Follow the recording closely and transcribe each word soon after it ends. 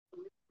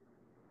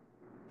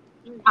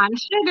I'm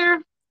Sugar,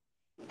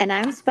 And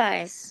I'm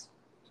Spice.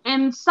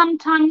 and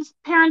sometimes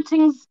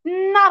parenting's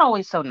not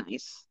always so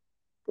nice.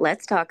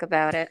 Let's talk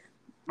about it.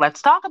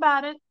 Let's talk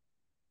about it.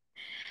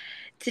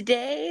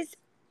 Today's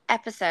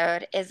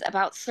episode is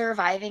about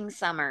surviving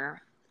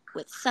summer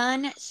with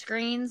sun,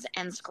 screens,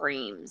 and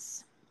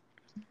screams.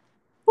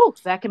 Whew,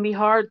 that can be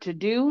hard to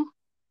do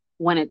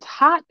when it's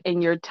hot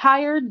and you're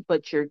tired,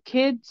 but your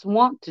kids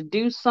want to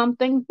do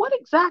something. What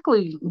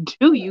exactly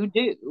do you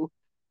do? Oof.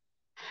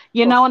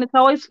 And it's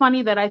always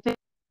funny that I think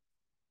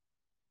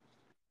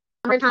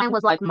summertime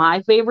was like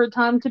my favorite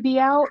time to be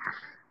out,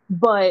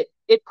 but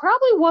it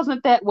probably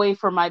wasn't that way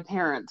for my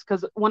parents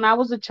because when I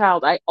was a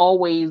child, I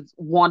always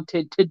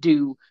wanted to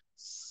do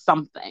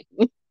something.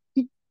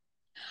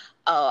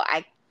 Oh,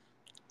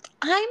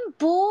 I'm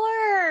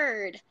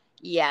bored.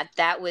 Yeah,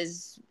 that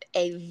was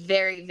a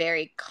very,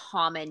 very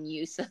common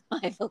use of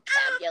my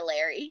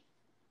vocabulary.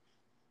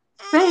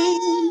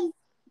 Same.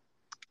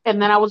 And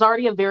then I was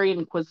already a very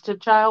inquisitive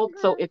child.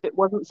 So if it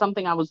wasn't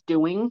something I was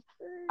doing,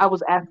 I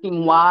was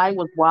asking why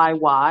was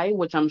why,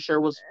 which I'm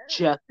sure was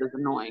just as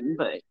annoying.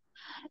 But,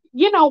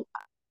 you know,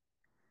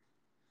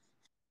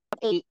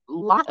 a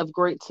lot of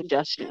great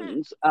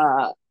suggestions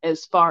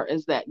as far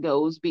as that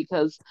goes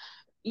because,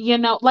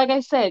 like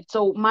I said,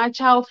 so my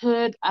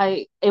childhood,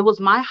 it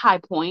was my high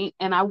point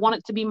and I want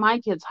it to be my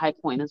kids' high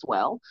point as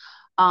well.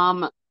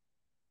 Um,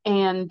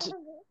 and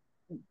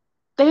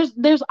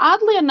there's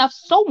oddly enough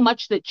so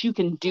much that you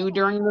can do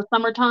during the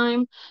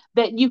summertime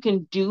that you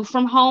can do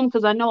from home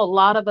because I know a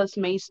lot of us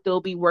may still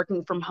be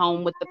working from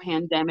home with the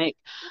pandemic.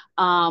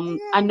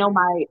 I know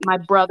my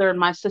brother and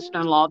my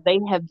sister-in-law, they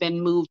have been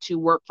moved to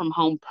work from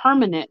home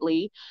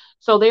permanently,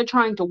 so they're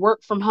trying to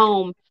work from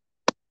home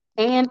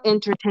and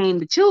entertain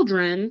the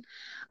children.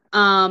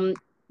 um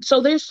so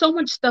there's so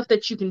much stuff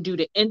that you can do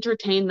to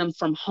entertain them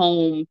from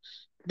home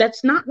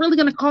that's not really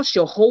going to cost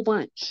you a whole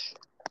bunch.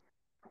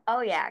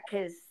 Oh, yeah,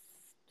 because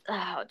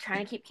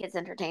trying to keep kids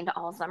entertained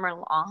all summer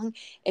long,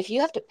 if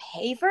you have to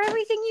pay for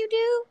everything you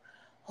do,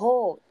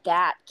 oh,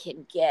 that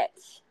can get.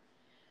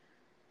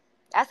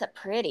 That's a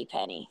pretty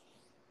penny.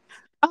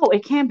 Oh,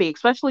 it can be,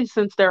 especially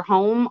since they're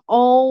home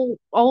all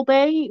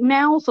day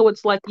now. So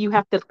it's like you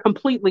have to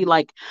completely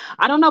like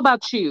I don't know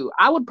about you.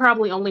 I would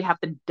probably only have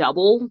to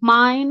double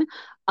mine.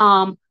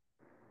 Um,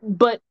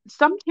 but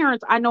some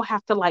parents I know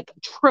have to like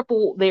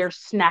triple their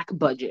snack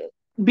budget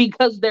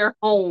because they're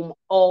home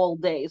all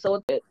day.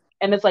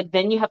 And it's like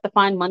then you have to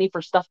find money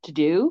for stuff to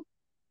do.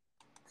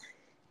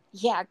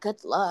 Yeah,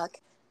 good luck.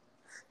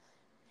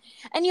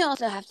 And you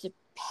also have to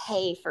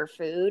pay for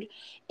food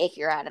if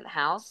you're out of the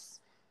house.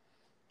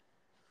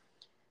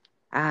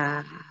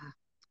 Ah,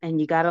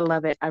 and you gotta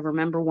love it. I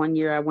remember one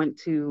year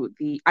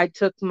I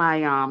took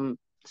my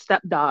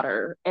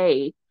stepdaughter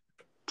A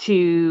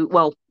to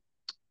well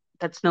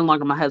that's no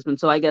longer my husband.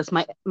 So I guess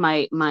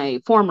my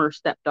former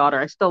stepdaughter,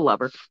 I still love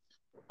her.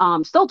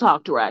 Still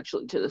talk to her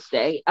actually to this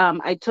day.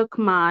 I took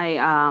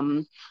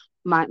my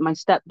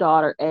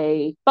stepdaughter,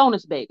 a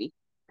bonus baby,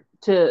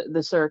 to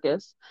the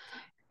circus,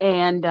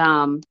 and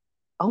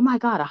oh my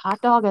god, a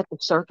hot dog at the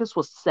circus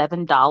was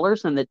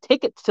 $7, and the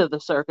tickets to the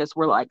circus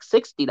were like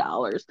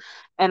 $60.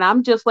 And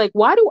I'm just like,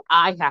 why do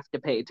I have to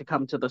pay to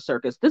come to the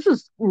circus? This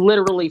is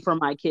literally for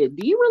my kid.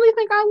 Do you really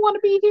think I want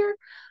to be here?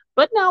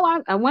 But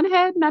no, I went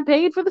ahead and I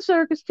paid for the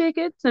circus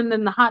tickets, and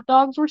then the hot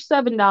dogs were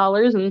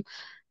 $7, and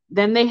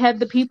then they had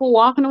the people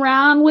walking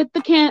around with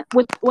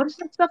with what is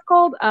that stuff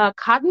called?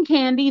 Cotton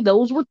candy.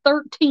 Those were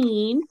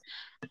 13.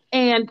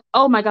 And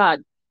oh my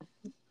god,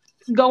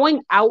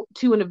 going out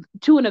to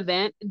an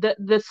event,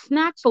 the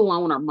snacks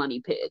alone are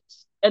money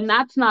pits, and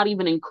that's not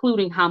even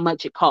including how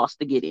much it costs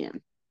to get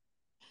in.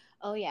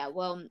 Oh yeah,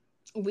 well,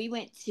 we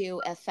went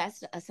to a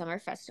summer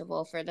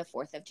festival for the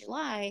 4th of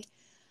July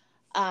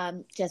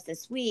just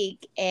this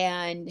week,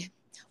 and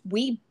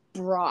we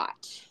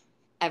brought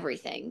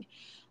everything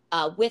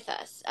with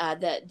us.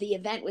 The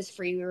event was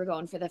free. We were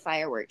going for the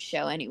fireworks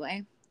show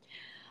anyway.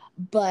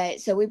 But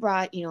so we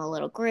brought, a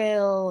little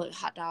grill,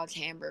 hot dogs,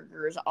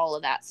 hamburgers, all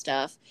of that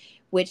stuff,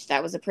 which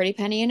that was a pretty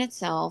penny in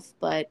itself.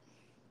 But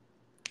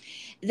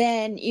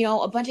then,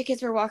 a bunch of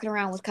kids were walking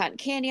around with cotton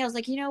candy. I was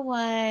like, you know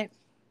what?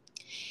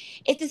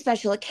 It's a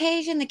special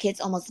occasion. The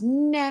kids almost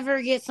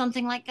never get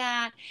something like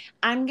that.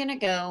 I'm going to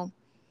go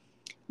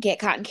get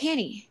cotton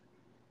candy.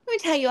 Let me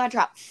tell you, I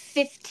dropped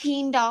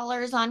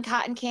 $15 on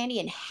cotton candy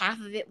and half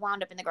of it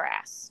wound up in the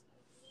grass.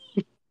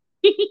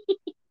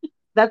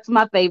 That's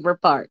my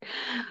favorite part.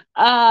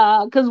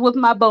 Because with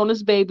my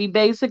bonus baby,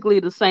 basically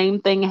the same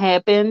thing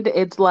happened.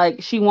 It's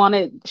like she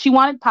wanted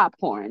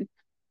popcorn.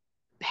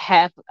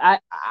 I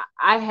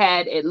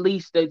had at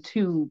least a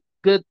two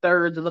good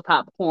thirds of the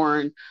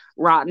popcorn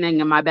rotting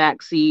in my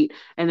back seat,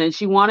 and then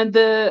she wanted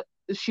the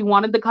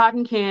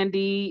cotton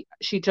candy.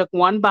 She took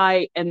one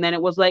bite, and then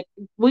it was like,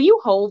 "Will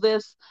you hold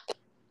this?"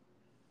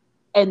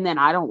 And then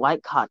I don't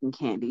like cotton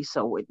candy,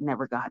 so it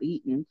never got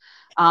eaten.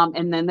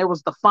 And then there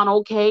was the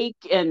funnel cake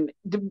and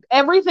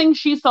everything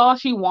she saw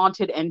she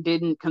wanted and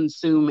didn't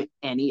consume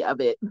any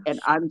of it. And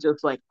I'm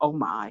just like, oh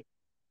my.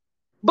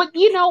 But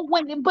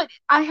but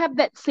I have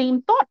that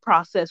same thought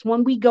process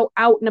when we go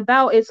out and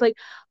about. It's like,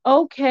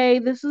 okay,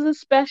 this is a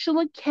special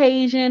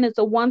occasion. It's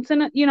a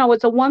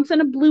it's a once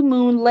in a blue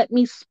moon. Let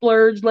me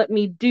splurge, let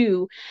me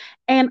do.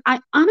 And I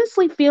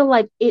honestly feel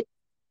like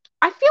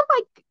I feel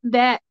like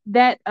that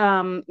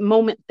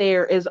moment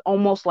there is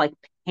almost like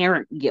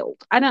parent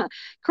guilt. I don't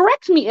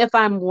Correct me if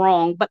I'm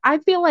wrong, but I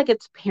feel like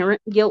it's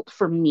parent guilt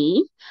for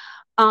me.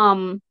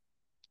 Um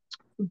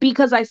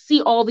because I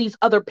see all these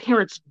other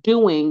parents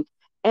doing,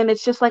 and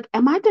it's just like,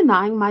 am I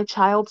denying my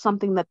child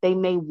something that they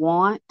may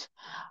want?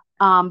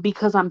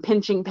 Because I'm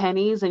pinching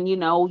pennies and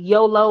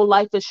YOLO,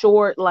 life is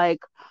short, like,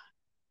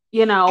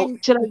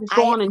 And should I just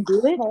go I on and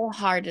do it?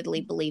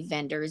 wholeheartedly believe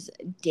vendors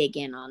dig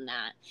in on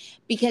that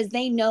because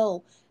they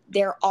know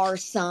there are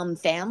some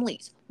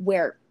families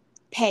where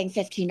paying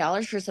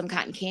 $15 for some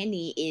cotton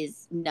candy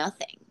is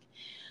nothing.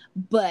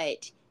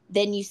 But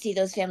then you see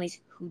those families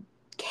who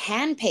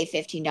can pay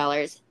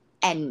 $15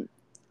 and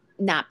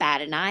not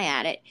bat an eye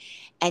at it.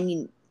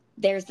 And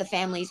there's the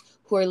families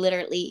who are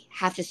literally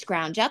have to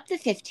scrounge up the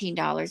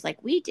 $15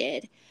 like we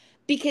did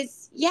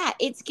because yeah,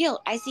 it's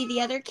guilt. I see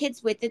the other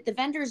kids with it. The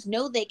vendors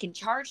know they can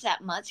charge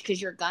that much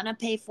because you're gonna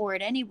pay for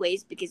it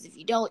anyways, because if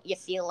you don't, you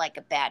feel like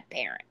a bad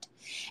parent.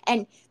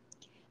 And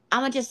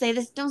I'm gonna just say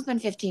this: don't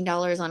spend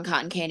 $15 on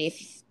cotton candy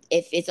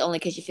if it's only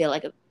because you feel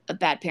like a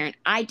bad parent.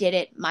 I did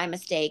it, my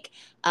mistake.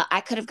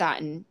 I could have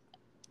gotten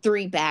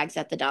 3 bags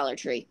at the Dollar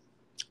Tree.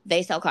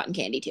 They sell cotton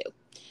candy too.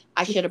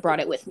 I should have brought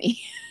it with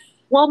me.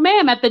 Well,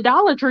 ma'am, at the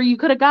Dollar Tree, you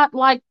could have got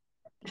like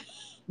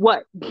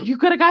what? You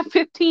could have got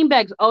 15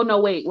 bags. Oh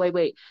no, wait.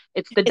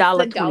 It's the It's dollar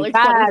the twenty dollar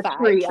five 25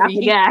 tree. I tree.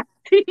 forgot.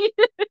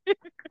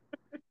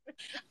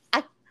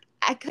 I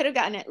I could have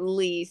gotten at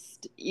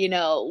least,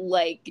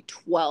 like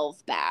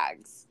 12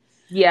 bags.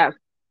 Yeah.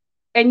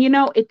 And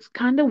it's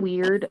kind of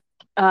weird,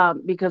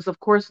 because of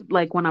course,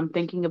 like when I'm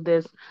thinking of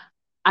this,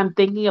 I'm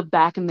thinking of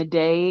back in the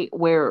day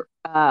where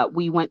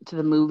we went to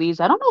the movies.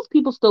 I don't know if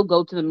people still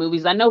go to the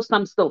movies. I know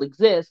some still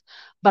exist,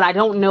 but I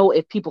don't know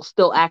if people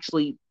still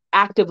actually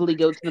actively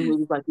go to the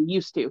movies like we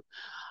used to.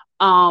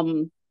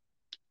 Um,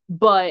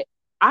 but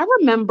I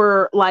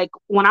remember like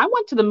when I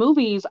went to the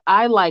movies,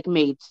 I like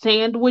made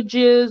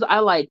sandwiches.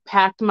 I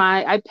packed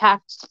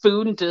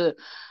food into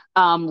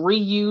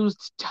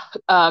reused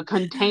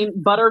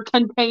contain butter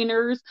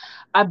containers.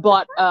 I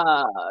bought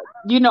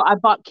I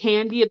bought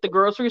candy at the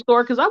grocery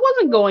store because I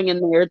wasn't going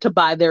in there to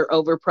buy their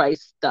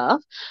overpriced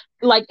stuff.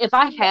 Like if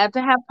I had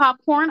to have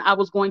popcorn, I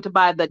was going to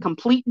buy the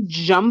complete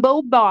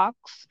jumbo box,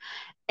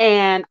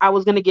 and I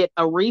was going to get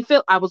a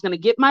refill. I was going to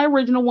get my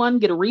original one,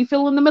 get a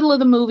refill in the middle of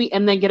the movie,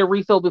 and then get a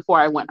refill before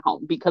I went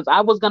home because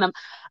I was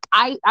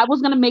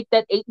gonna make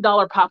that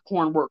 $8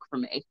 popcorn work for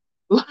me.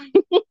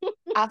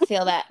 I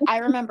feel that. I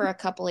remember a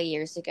couple of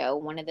years ago,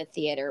 one of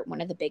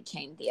the big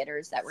chain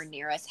theaters that were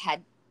near us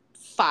had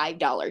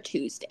 $5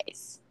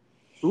 Tuesdays.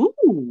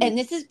 Ooh. And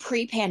this is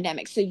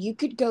pre-pandemic, so you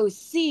could go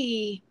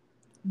see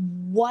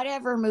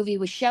whatever movie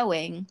was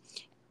showing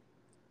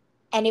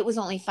and it was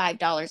only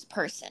 $5 a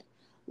person.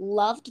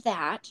 Loved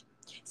that,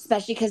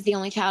 especially because the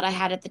only child I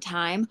had at the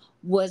time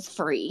was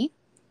free.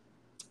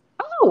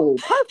 Oh,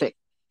 perfect.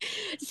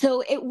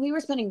 So we were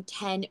spending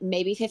 10,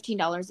 maybe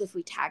 $15 if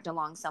we tagged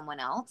along someone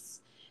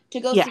else to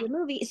go Yeah. see a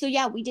movie. So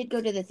yeah, we did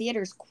go to the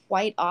theaters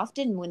quite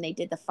often when they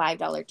did the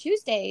 $5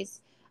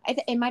 Tuesdays.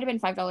 It might have been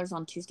 $5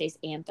 on Tuesdays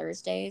and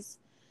Thursdays.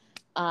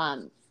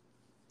 Um,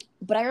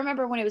 but I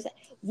remember when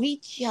we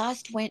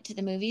just went to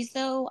the movies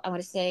though. I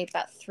want to say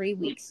about 3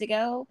 weeks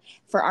ago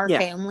for our Yeah.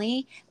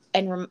 family,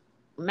 and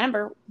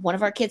remember, one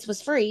of our kids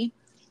was free.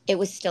 It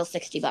was still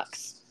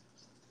 $60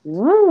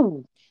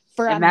 Ooh.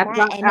 for a And that's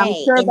not, I'm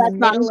matinee sure in the that's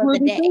not middle of the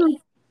including food.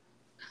 day.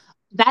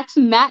 That's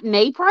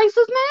matinee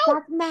prices now?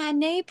 That's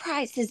matinee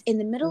prices in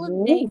the middle of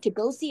the day Ooh. to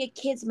go see a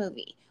kids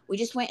movie. We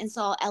just went and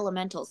saw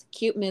Elementals.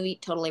 Cute movie,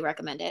 totally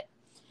recommend it.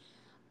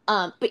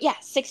 But yeah,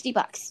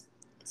 $60.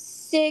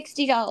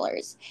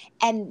 $60.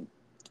 And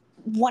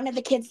one of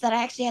the kids that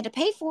I actually had to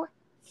pay for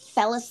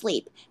fell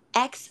asleep.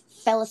 X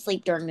fell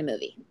asleep during the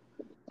movie.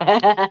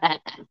 I'm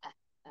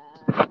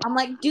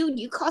like, dude,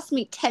 you cost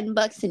me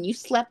 $10 and you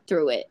slept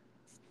through it.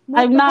 What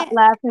I'm the not heck?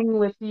 laughing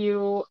with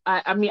you.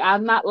 I mean,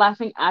 I'm not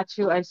laughing at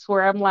you. I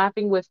swear I'm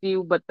laughing with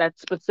you, but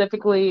that's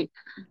specifically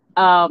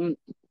um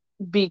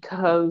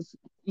because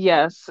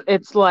yes,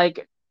 it's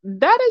like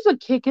that's a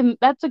kick in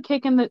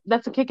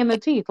the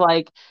teeth.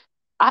 Like,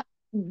 I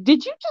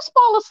did you just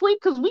fall asleep?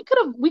 Because we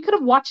could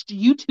have watched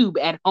YouTube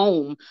at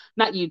home,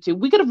 not YouTube.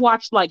 We could have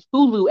watched like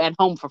Hulu at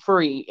home for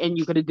free, and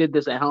you could have did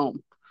this at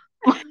home.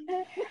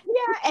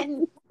 Yeah,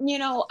 and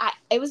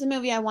it was a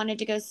movie I wanted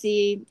to go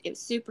see. It was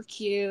super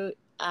cute.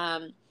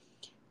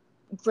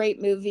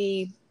 Great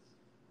movie.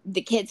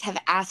 The kids have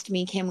asked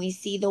me, can we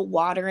see the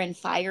Water and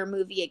Fire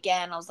movie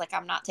again? I was like,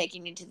 I'm not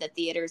taking you to the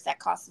theaters. That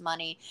costs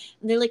money.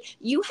 And they're like,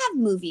 you have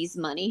movies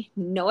money.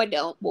 No, I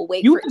don't. We'll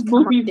wait You for it have to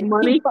come on movies Disney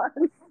money. Plus.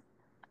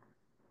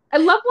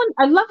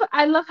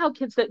 I love how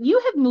kids say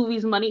you have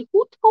movies money.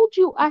 Who told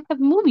you I have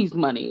movies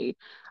money?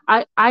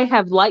 I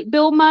have light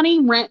bill money,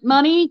 rent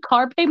money,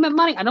 car payment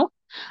money.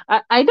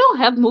 I don't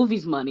have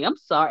movies money. I'm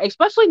sorry,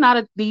 especially not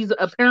at these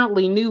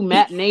apparently new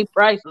matinee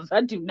prices.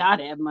 I do not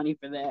have money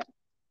for that.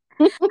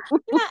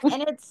 Yeah,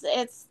 and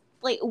it's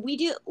like we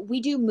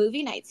do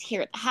movie nights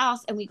here at the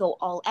house, and we go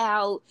all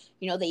out.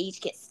 They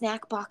each get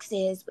snack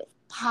boxes with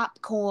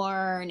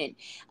popcorn and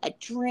a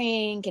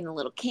drink and a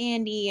little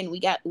candy, and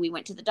we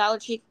went to the Dollar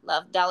Tree.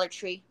 Love Dollar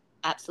Tree,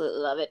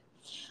 absolutely love it.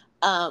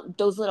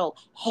 Those little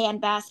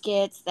hand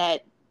baskets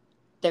that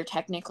they're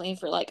technically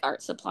for like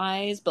art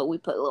supplies, but we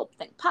put a little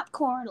thing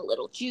popcorn, a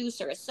little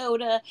juice or a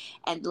soda,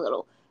 and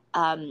little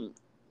um,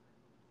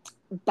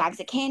 bags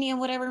of candy and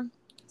whatever.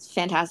 It's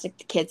fantastic.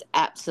 The kids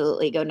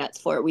absolutely go nuts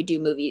for it. We do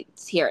movies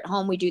here at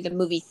home. We do the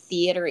movie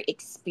theater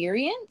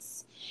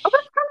experience Oh,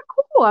 that's kind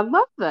of cool. I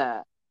love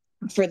that.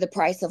 for the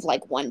price of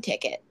like one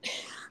ticket.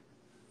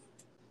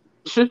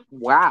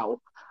 Wow.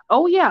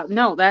 Oh yeah,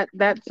 no, that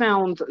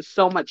sounds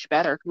so much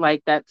better.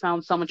 Like that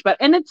sounds so much better.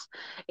 And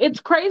it's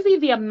crazy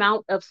the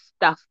amount of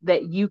stuff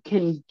that you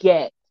can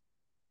get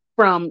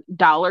from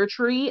Dollar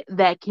Tree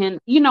that can,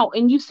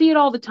 and you see it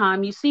all the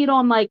time. You see it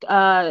on like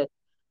uh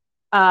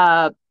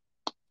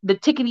the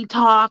Tickety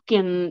Talk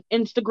and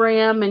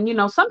Instagram,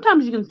 and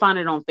sometimes you can find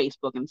it on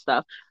Facebook and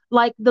stuff.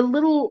 Like the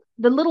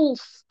little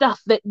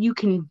stuff that you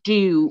can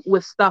do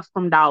with stuff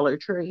from Dollar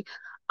Tree.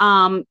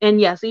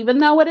 And yes, even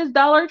though it is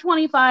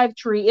 $1.25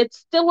 tree, it's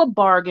still a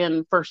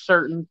bargain for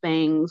certain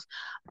things.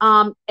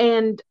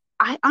 And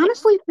I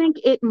honestly think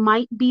it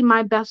might be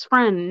my best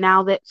friend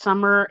now that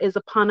summer is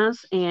upon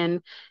us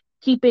and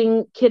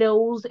keeping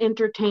kiddos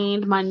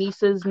entertained, my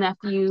nieces,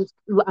 nephews,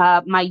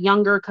 my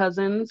younger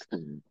cousins,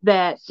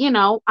 that,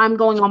 I'm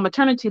going on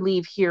maternity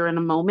leave here in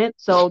a moment.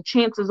 So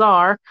chances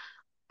are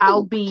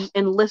I'll be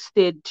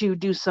enlisted to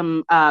do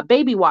some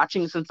baby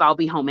watching since I'll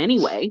be home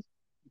anyway.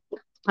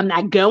 I'm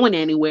not going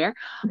anywhere.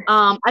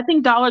 I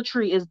think Dollar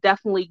Tree is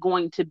definitely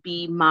going to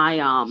be my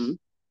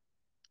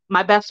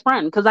best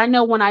friend because I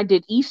know when I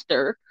did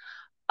Easter,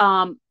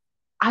 um,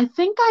 I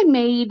think I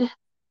made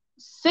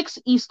 6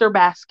 Easter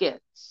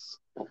baskets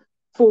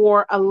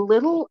for a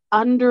little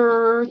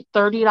under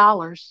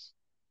 $30.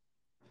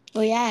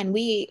 Well, yeah, and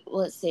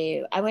let's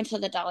see. I went to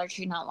the Dollar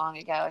Tree not long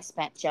ago. I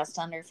spent just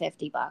under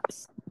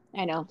 $50.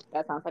 I know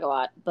that sounds like a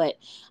lot, but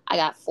I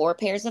got 4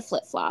 pairs of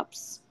flip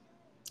flops.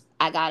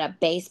 I got a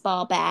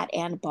baseball bat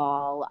and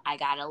ball. I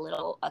got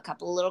a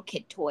couple of little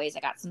kid toys. I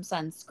got some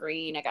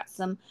sunscreen. I got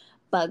some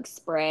bug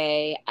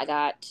spray. I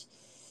got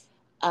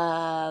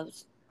a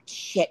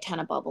shit ton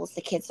of bubbles.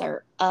 The kids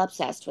are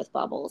obsessed with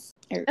bubbles.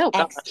 Or Oh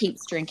X gosh,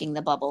 keeps drinking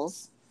the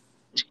bubbles.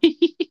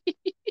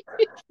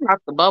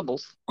 not the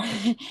bubbles.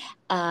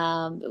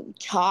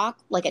 Chalk,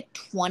 like a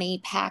 20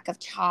 pack of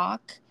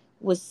chalk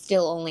was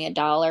still only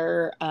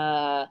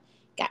 $1.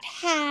 Got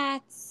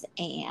hats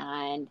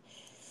and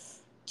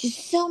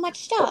just so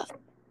much stuff.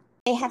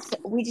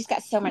 We just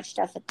got so much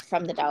stuff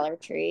from the Dollar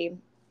Tree.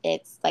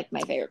 It's like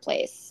my favorite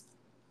place.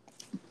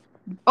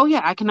 Oh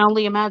yeah, I can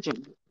only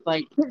imagine.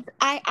 Like,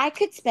 I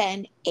could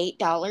spend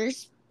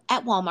 $8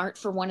 at Walmart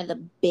for one of the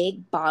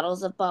big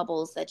bottles of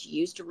bubbles that you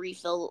use to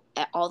refill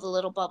at all the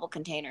little bubble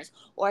containers,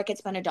 or I could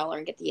spend $1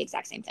 and get the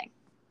exact same thing.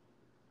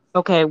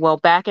 okay, well,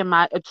 back in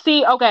my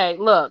see, okay,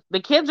 look, the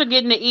kids are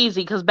getting it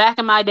easy because back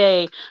in my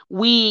day,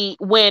 we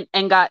went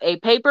and got a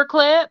paper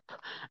clip,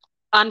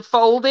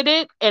 unfolded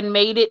it, and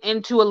made it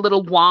into a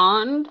little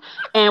wand,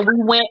 and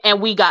we went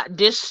and we got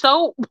dish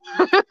soap,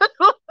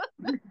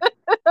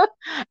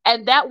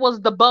 and that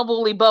was the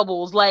bubbly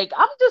bubbles. Like,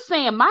 I'm just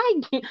saying,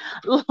 my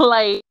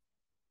like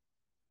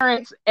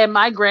parents and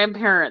my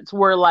grandparents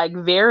were like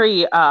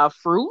very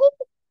frugal,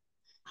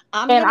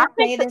 I'm and I gonna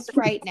think say this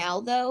right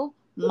now, though.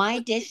 My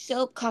dish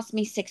soap cost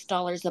me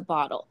 $6 a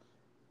bottle.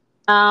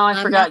 oh, I I'm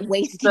forgot not you used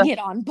wasting the it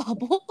on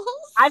bubbles.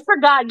 I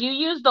forgot you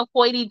use the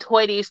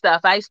hoity-toity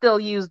stuff. I still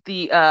use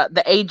the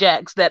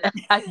Ajax that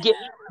I get.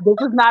 This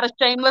is not a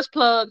shameless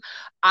plug.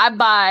 I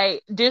buy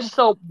dish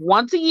soap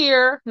once a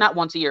year, not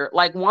once a year,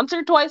 like once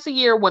or twice a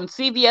year when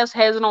CVS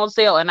has it on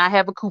sale and I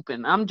have a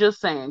coupon. I'm just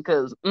saying,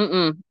 because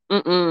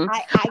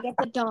I get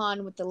the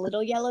Dawn with the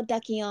little yellow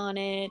ducky on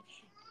it,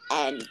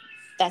 and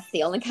that's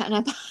the only kind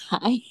I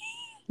buy.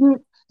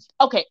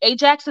 Okay,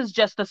 Ajax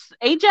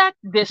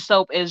dish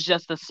soap is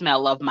just the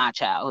smell of my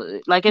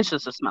childhood. Like it's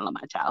just the smell of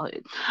my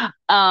childhood.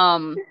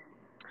 Um,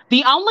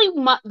 the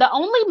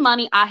only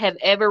money I have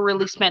ever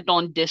really spent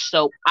on dish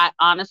soap, I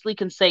honestly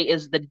can say,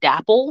 is the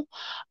Dapple.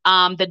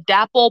 The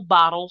Dapple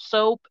bottle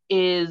soap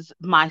is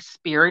my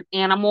spirit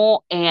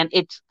animal, and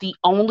it's the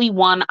only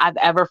one I've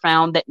ever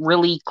found that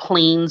really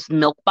cleans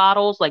milk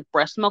bottles, like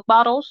breast milk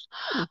bottles,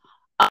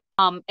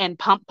 and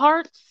pump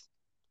parts.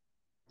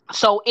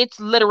 So it's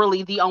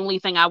literally the only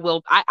thing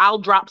I'll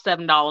drop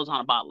 $7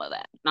 on a bottle of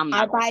that. I'm I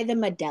not gonna. buy the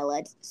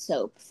Medela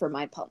soap for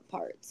my pump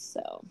parts.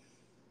 So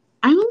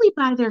I only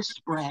buy their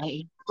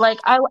spray. Like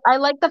I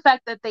like the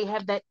fact that they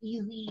have that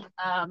easy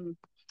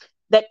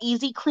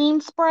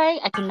clean spray.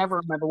 I can never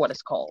remember what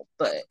it's called,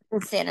 but the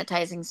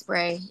sanitizing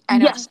spray. I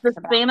know what yes, you're the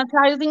talking about.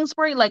 sanitizing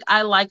spray. Like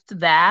I liked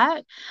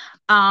that.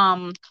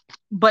 Um,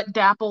 but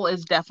Dapple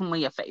is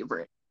definitely a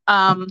favorite.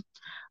 Um,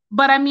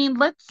 But I mean,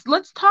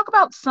 let's talk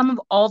about some of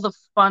all the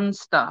fun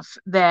stuff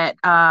that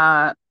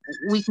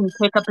we can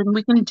pick up and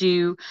we can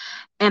do.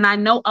 And I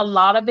know a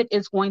lot of it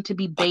is going to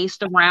be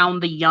based around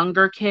the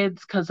younger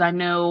kids because I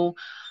know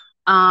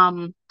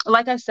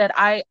like I said,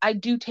 I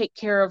do take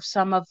care of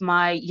some of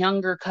my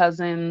younger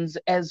cousins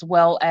as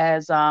well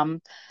as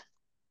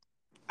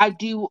I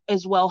do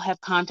as well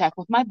have contact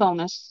with my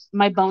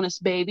bonus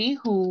baby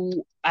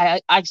who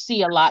I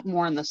see a lot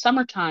more in the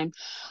summertime.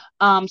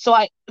 So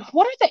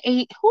what are the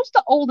eight? Who's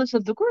the oldest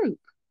of the group?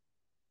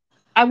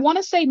 I want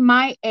to say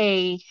my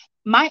A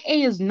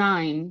is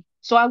 9.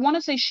 So I want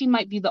to say she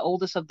might be the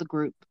oldest of the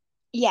group.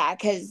 Yeah,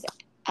 because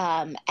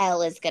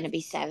Elle is going to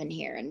be 7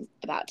 here in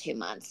about 2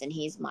 months, and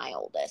he's my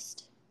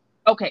oldest.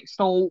 Okay,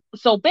 so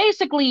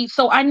basically,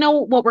 so I know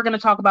what we're going to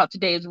talk about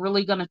today is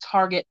really going to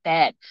target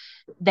that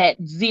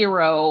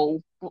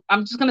zero.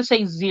 I'm just gonna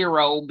say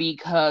zero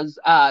because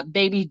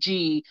baby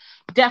G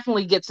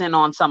definitely gets in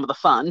on some of the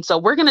fun. So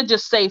we're gonna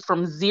just say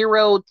from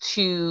 0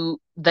 to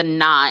the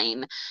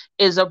 9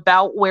 is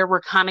about where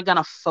we're kind of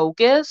gonna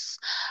focus.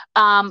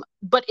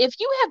 But if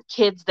you have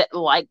kids that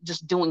like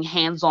just doing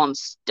hands-on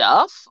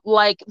stuff,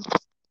 like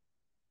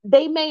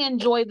they may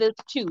enjoy this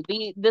too.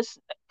 This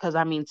because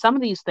I mean some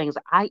of these things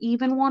I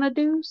even want to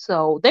do.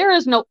 So there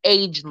is no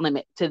age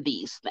limit to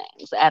these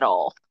things at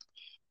all.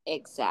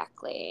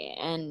 Exactly.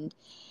 And,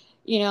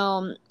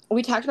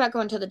 we talked about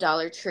going to the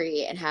Dollar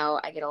Tree and how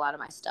I get a lot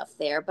of my stuff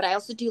there, but I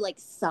also do like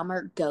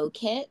summer go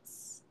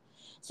kits.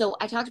 So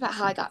I talked about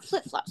how I got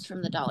flip flops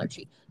from the Dollar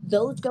Tree.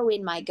 Those go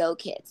in my go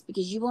kits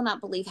because you will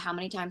not believe how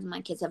many times my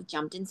kids have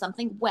jumped in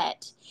something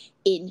wet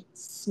in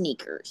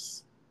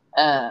sneakers.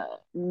 Uh,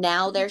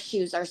 Now their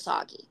shoes are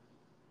soggy.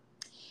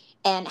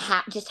 And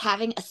just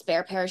having a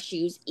spare pair of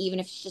shoes, even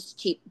if it's just a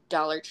cheap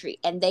Dollar Tree,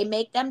 and they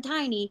make them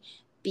tiny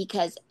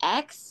because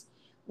X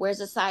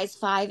wears a size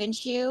 5 in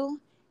shoe,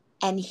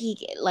 and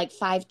he like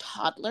 5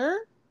 toddler,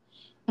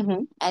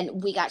 mhm.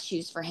 and we got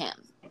shoes for him.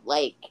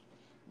 Like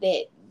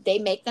they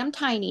make them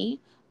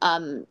tiny.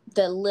 The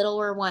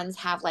littler ones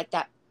have like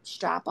that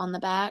strap on the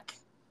back.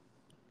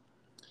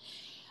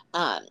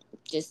 Um,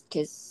 just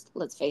because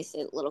let's face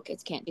it, little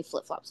kids can't do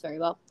flip flops very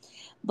well.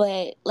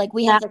 But like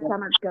we have the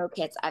summer go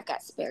kits. I've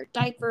got spare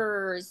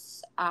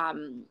diapers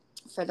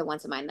for the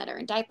ones of mine that are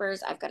in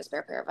diapers. I've got a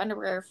spare pair of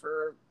underwear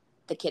for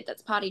the kid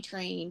that's potty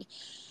trained.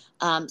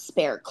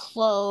 Spare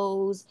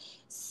clothes,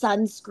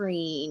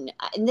 sunscreen,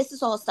 and this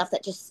is all stuff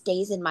that just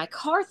stays in my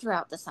car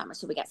throughout the summer.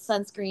 So we got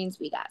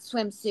sunscreens, we got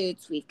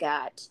swimsuits, we've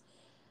got.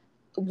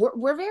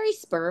 We're very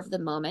spur of the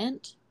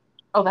moment.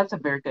 Oh, that's a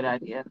very good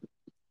idea.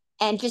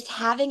 And just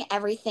having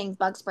everything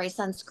bug spray,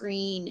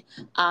 sunscreen.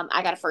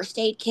 I got a first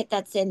aid kit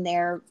that's in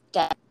there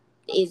that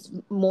is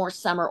more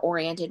summer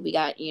oriented. We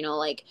got,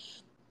 like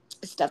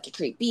stuff to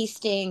treat bee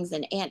stings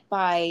and ant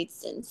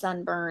bites and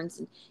sunburns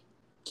and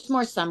just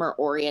more summer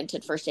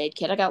oriented first aid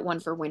kit. I got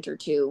one for winter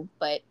too,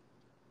 but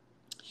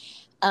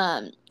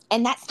and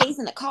that stays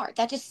in the car.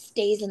 That just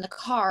stays in the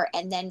car.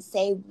 And then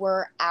say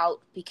we're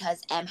out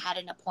because M had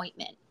an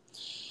appointment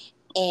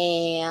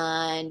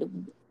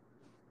and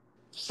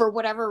for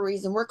whatever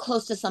reason, we're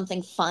close to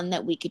something fun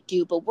that we could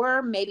do, but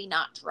we're maybe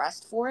not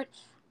dressed for it.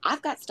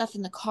 I've got stuff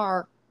in the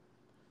car.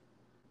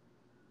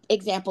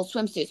 Example,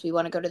 swimsuits. We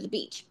want to go to the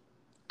beach.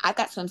 I've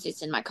got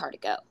swimsuits in my car to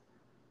go.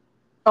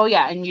 Oh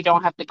yeah, and you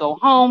don't have to go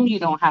home. You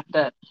don't have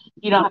to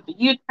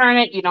U-turn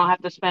it. You don't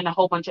have to spend a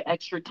whole bunch of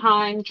extra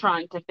time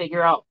trying to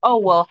figure out, oh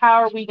well,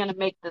 how are we gonna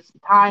make this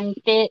time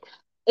fit?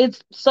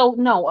 It's so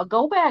no, a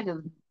go bag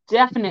is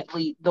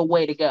definitely the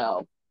way to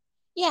go.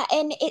 Yeah,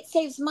 and it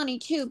saves money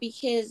too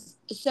because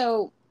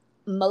so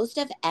most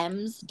of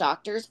M's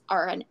doctors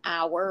are an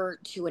hour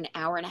to an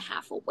hour and a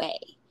half away.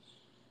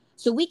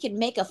 So we could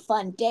make a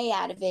fun day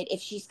out of it if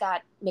she's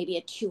got maybe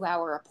a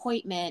 2-hour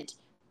appointment.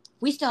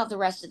 We still have the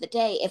rest of the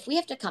day. If we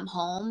have to come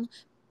home,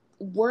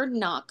 we're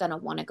not going to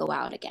want to go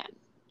out again.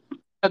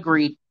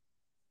 Agreed.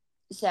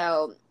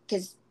 So,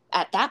 because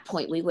at that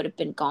point, we would have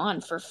been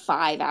gone for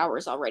 5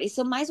 hours already.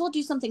 So, might as well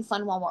do something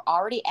fun while we're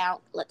already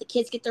out. Let the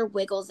kids get their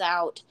wiggles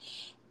out.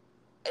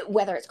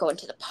 Whether it's going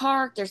to the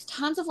park, there's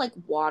tons of like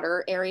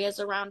water areas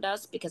around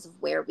us because of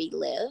where we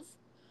live.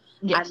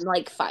 I'm Yes.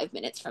 like 5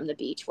 minutes from the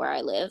beach where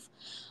I live.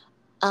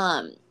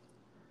 Um,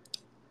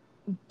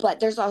 but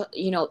there's a,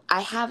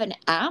 I have an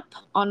app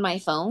on my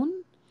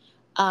phone.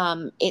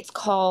 It's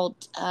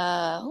called,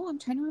 I'm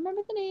trying to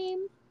remember the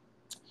name.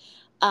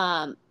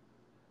 Um,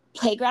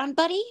 Playground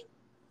Buddy.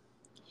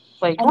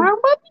 And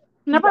Playground buddy?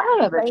 Never yeah,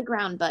 heard of it.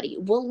 Playground Buddy.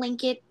 We'll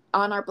link it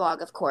on our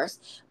blog, of course,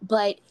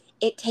 but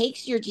it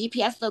takes your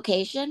GPS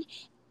location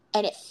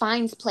and it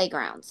finds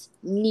playgrounds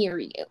near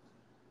you.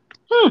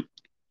 Hmm.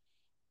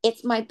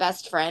 It's my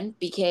best friend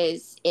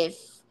because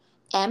if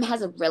M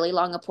has a really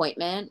long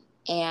appointment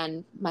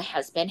and my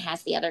husband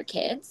has the other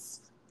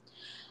kids,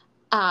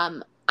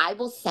 I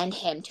will send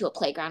him to a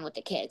playground with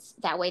the kids.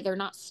 That way they're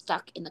not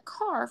stuck in the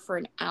car for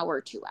an hour,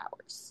 2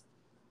 hours.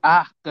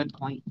 Ah, good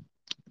point.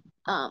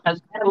 Um,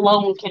 Because that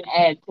alone can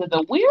add to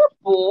the we're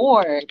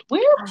bored.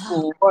 We're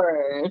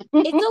bored.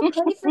 it's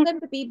okay for them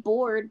to be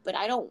bored, but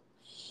I don't.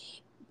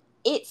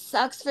 it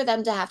sucks for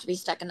them to have to be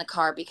stuck in the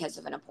car because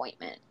of an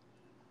appointment.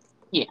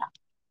 Yeah.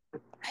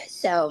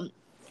 So,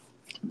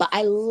 but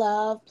I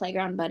love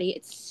Playground Buddy.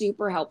 It's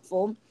super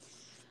helpful.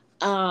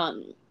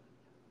 Um,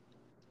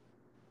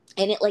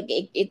 and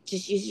it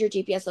just uses your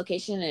GPS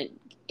location and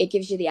it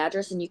gives you the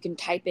address and you can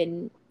type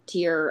in to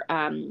your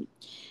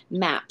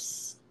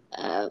maps,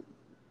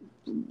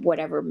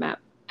 whatever map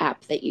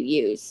app that you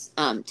use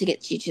to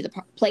get you to the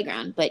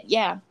playground. But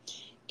yeah,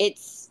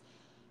 it's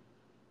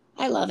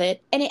I love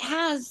it, and it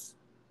has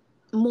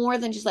more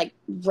than just like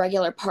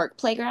regular park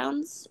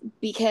playgrounds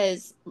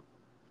because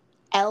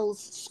L's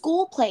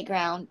school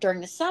playground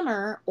during the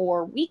summer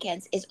or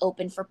weekends is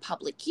open for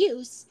public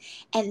use,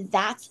 and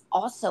that's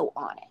also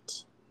on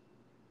it.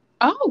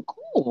 Oh,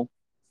 cool.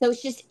 So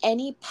it's just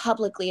any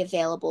publicly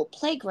available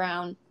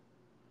playground,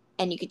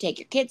 and you can take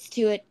your kids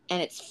to it,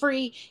 and it's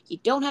free. You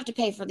don't have to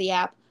pay for the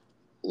app.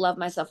 Love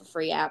myself a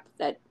free app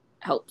that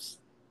helps.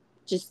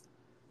 Just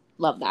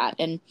love that.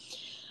 And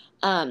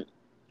um,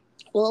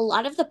 well, a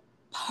lot of the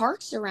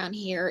parks around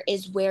here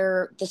is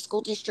where the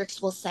school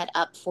districts will set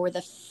up for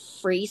the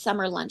free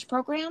summer lunch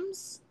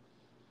programs,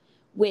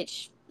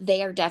 which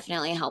they are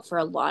definitely a help for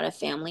a lot of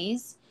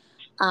families.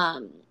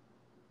 Um,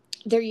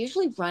 they're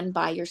usually run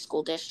by your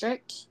school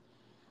district,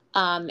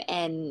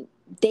 and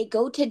they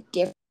go to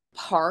different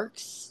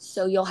parks.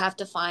 So you'll have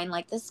to find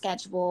like the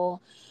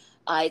schedule.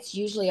 It's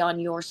usually on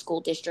your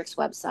school district's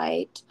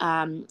website.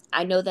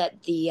 I know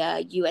that the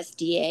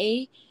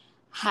USDA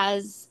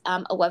has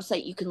a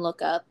website you can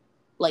look up,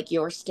 like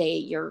your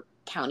state, your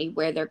county,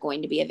 where they're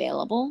going to be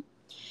available.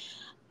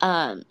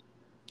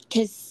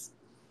 Because,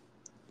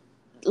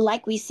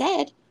 like we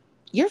said,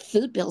 your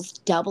food bill's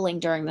doubling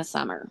during the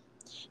summer.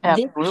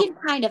 This can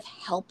Absolutely. kind of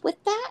help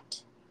with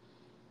that.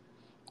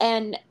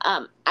 And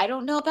I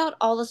don't know about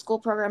all the school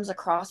programs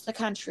across the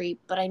country,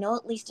 but I know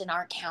at least in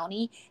our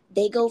county,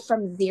 they go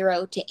from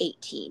 0 to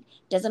 18.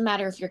 Doesn't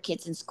matter if your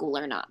kid's in school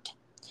or not.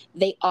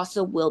 They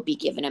also will be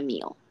given a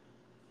meal.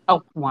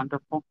 Oh,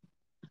 wonderful.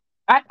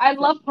 I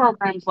love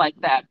programs like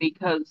that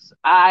because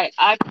I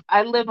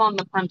live on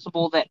the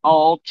principle that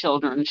all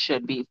children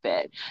should be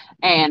fed.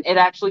 And it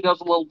actually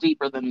goes a little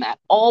deeper than that.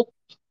 All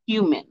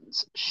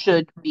humans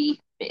should be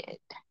fed.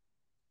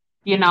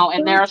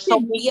 And there Food are so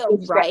should many be a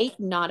kids that right,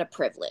 not a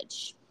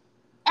privilege.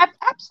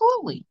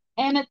 absolutely.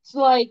 And it's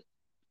like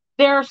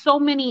there are so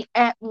many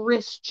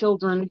at-risk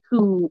children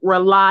who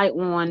rely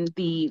on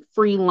the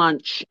free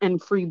lunch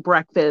and free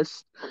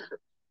breakfast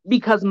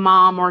because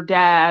mom or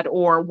dad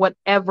or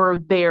whatever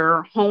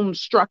their home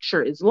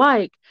structure is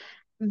like,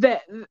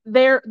 that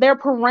their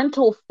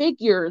parental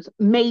figures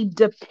may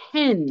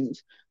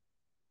depend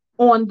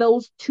on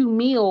those two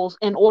meals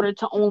in order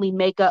to only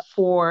make up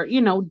for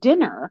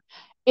dinner,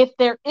 if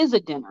there is a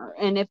dinner.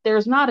 And if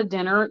there's not a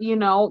dinner,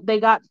 they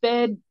got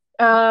fed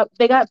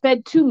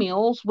two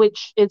meals,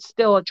 which is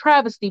still a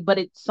travesty, but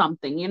it's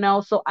something.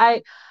 So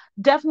I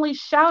definitely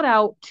shout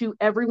out to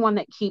everyone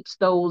that keeps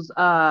those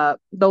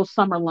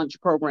summer lunch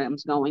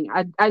programs going.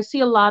 I see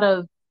a lot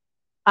of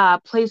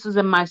places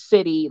in my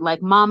city,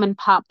 like mom and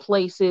pop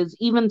places,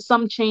 even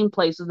some chain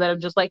places that are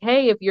just like,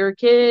 hey, if you're a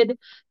kid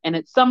and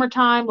it's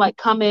summertime, like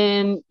come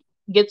in,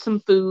 get some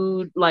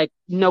food, like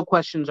no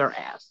questions are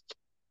asked.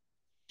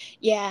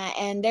 Yeah,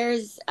 and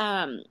there's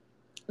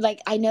like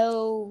I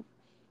know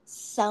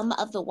some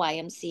of the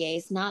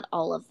YMCA's, not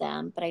all of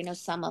them, but I know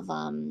some of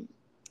them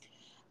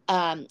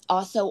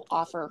also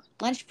offer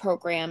lunch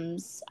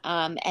programs,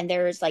 and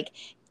there's like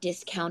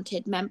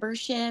discounted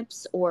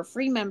memberships or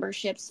free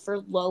memberships for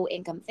low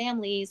income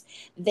families.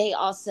 They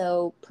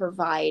also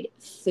provide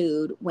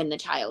food when the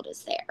child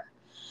is there.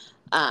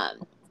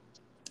 Um,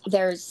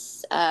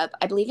 there's, I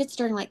believe it's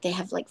during like they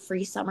have like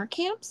free summer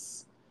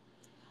camps,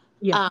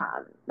 Yeah.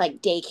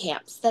 like day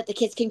camps that the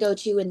kids can go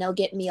to and they'll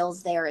get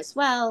meals there as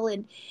well.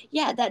 And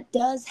yeah, that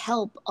does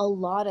help a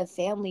lot of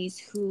families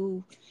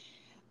who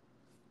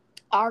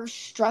are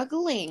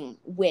struggling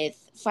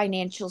with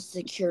financial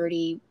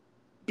security,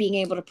 being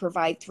able to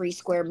provide 3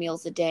 square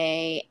meals a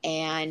day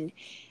and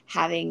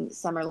having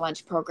summer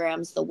lunch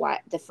programs,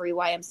 the free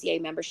YMCA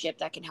membership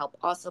that can help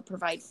also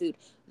provide food.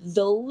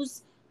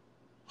 Those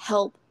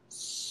help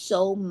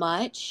so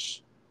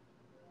much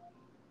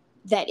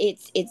that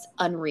it's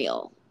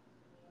unreal.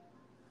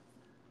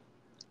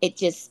 It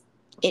just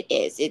it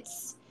is.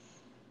 It's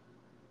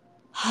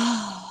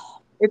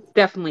It's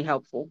definitely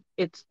helpful.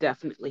 It's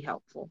definitely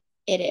helpful.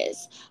 it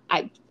is.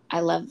 I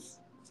love,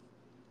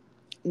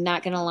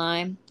 not gonna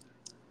lie,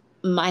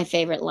 my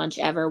favorite lunch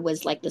ever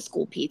was like the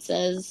school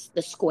pizzas,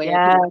 the square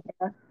Yeah.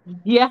 pizza.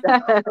 Yeah.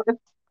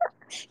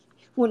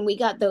 When we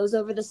got those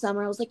over the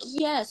summer, I was like,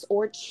 yes,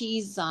 or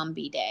cheese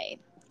zombie day.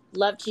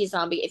 Love cheese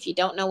zombie. If you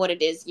don't know what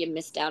it is, you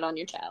missed out on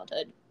your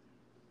childhood.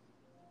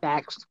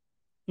 Facts.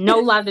 No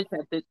lie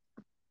detected.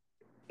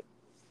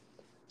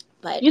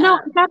 But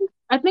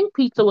I think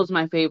pizza was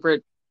my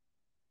favorite,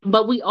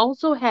 but we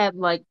also had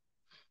like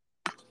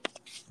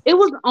it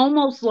was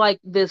almost like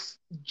this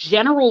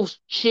General's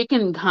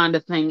chicken kind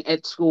of thing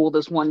at school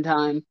this one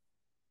time.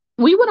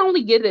 We would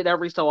only get it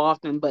every so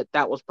often, but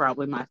that was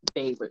probably my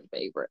favorite.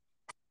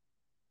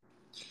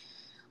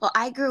 Well,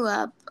 I grew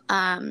up,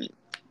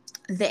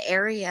 the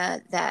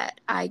area that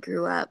I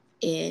grew up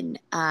in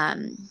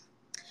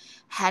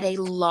had a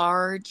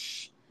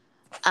large,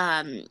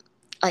 um,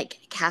 like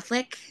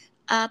Catholic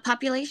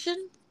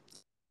population.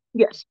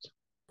 Yes.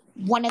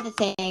 One of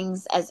the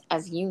things,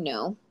 as you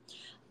know,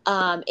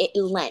 it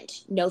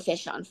Lent, no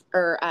fish on,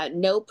 or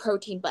no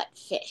protein but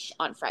fish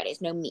on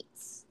Fridays, no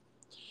meats.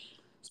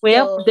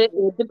 Well, So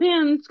it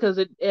depends because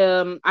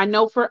I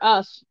know for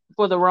us,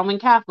 for the Roman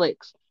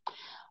Catholics,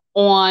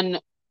 on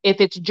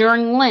if it's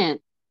during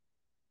Lent,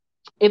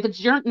 if it's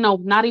during no,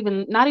 not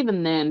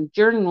even then.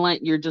 During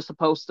Lent, you're just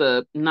supposed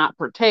to not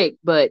partake.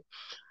 But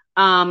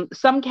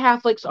some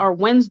Catholics are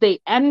Wednesday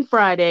and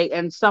Friday,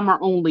 and some are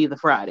only the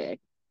Friday.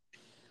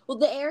 well,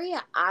 the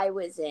area I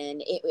was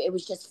in, it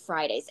was just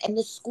Fridays, and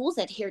the schools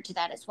adhered to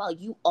that as well.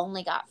 You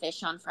only got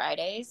fish on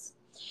Fridays.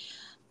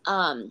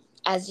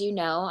 As you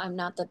know, I'm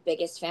not the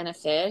biggest fan of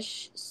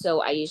fish,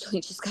 so I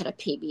usually just got a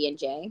PB and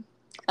J,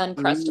 Mm.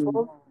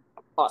 Uncrustable,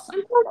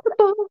 awesome.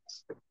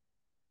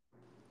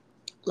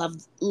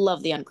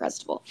 Love the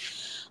Uncrustable.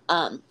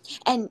 Um,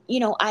 and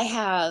I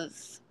have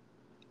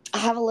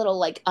a little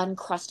like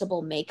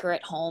Uncrustable maker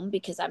at home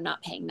because I'm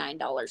not paying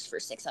 $9 for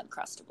six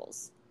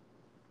Uncrustables.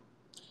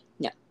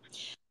 No.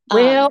 Um,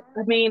 Well,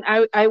 I mean,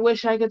 I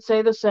wish I could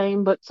say the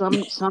same, but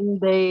some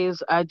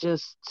days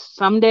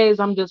some days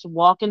I'm just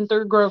walking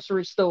through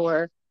grocery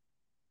store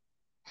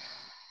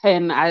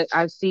and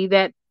I see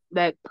that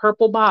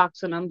purple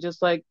box and I'm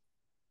just like,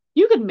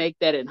 you can make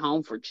that at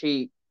home for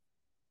cheap.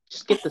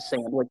 Just get the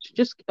sandwich.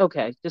 Just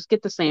okay, just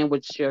get the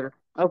sandwich, sugar.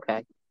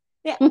 Okay.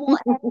 yeah. Well,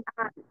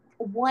 and,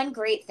 one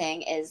great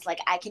thing is like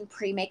I can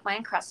pre-make my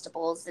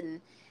Uncrustables,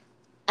 and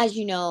as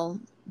you know,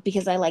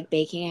 because I like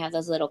baking, I have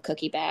those little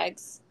cookie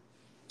bags.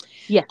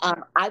 Yeah.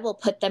 I will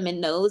put them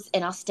in those,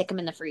 and I'll stick them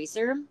in the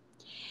freezer.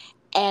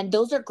 And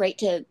those are great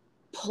to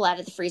pull out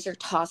of the freezer,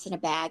 toss in a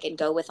bag, and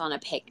go with on a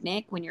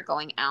picnic when you're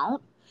going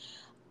out.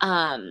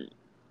 Um,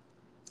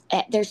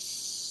 there's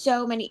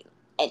so many,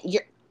 and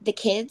the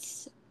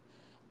kids,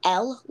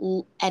 L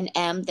and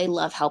M, they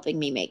love helping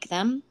me make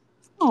them.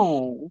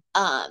 Oh.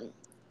 Um,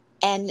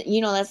 and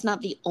that's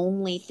not the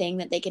only thing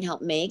that they can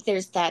help make.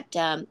 There's that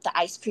the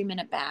ice cream in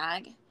a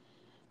bag,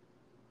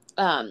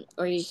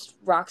 or you just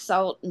rock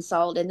salt and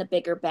salt in the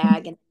bigger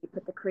bag, and you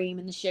put the cream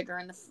and the sugar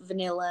and the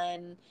vanilla,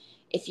 and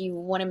if you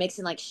want to mix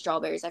in like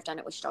strawberries, I've done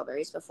it with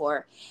strawberries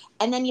before,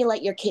 and then you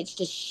let your kids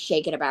just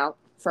shake it about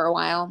for a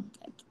while.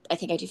 I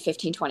think I do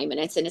 15-20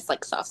 minutes, and it's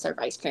like soft serve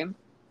ice cream.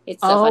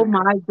 It's so Oh fun.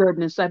 my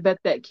goodness. I bet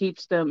that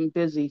keeps them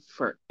busy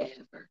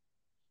forever.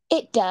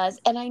 It does.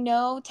 And I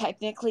know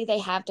technically they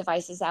have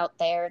devices out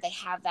there. They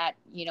have that,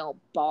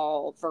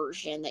 ball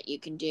version that you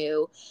can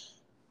do.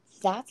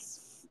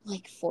 That's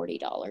like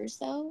 $40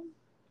 though.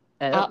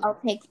 I'll, Oh. I'll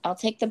take I'll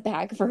take the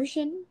bag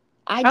version.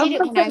 I I did was it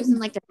gonna when I was say in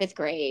like the fifth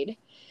grade.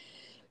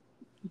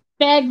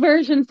 bag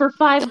version for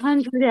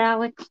 500,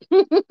 Alex.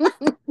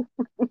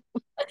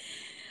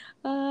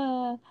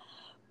 Uh,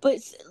 but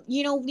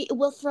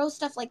we'll throw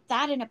stuff like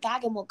that in a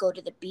bag and we'll go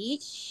to the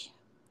beach.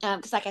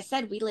 Because like I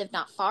said, we live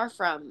not far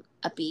from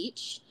a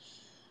beach.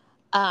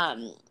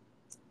 Um,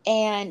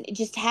 and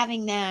just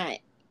having that,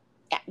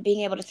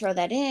 being able to throw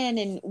that in,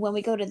 and when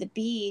we go to the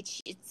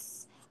beach,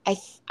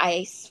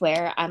 I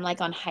swear I'm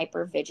like on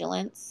hyper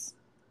vigilance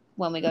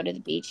when we go to the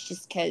beach,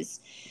 just because,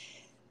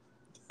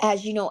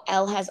 as you know,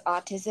 Elle has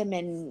autism,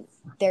 and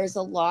there's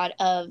a lot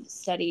of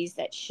studies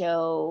that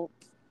show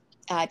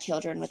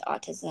children with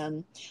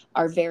autism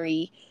are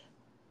very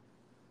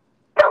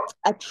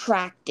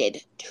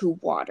attracted to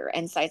water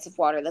and sights of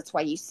water. That's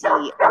why you see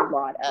a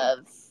lot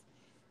of,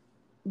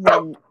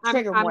 when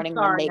trigger I'm warning,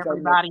 when sorry, they go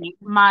missing. everybody.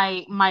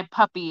 My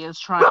puppy is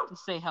trying to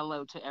say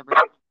hello to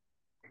everyone.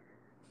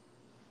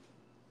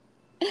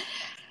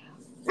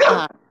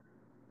 Uh,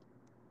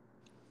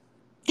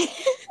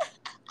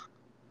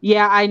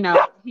 Yeah, I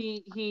know.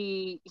 He's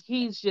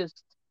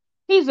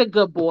a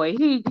good boy.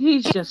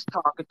 He's just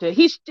talkative.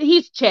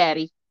 He's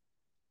chatty.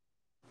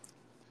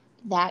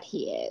 that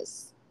he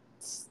is,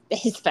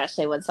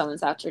 especially when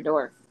someone's out your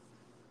door.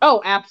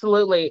 Oh,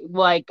 absolutely.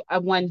 Like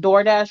when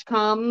DoorDash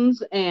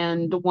comes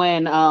and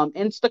when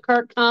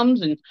Instacart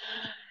comes and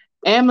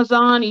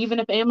Amazon, even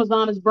if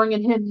Amazon is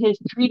bringing him his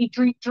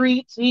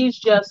treats, he's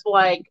just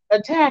like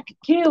attack,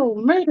 kill,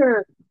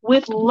 murder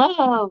with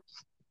love.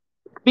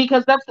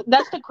 Because that's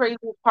the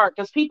craziest part.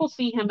 Because people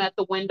see him at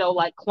the window,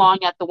 like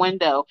clawing at the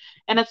window,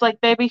 and it's like,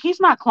 baby, he's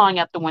not clawing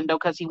at the window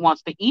because he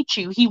wants to eat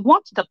you. He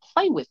wants to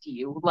play with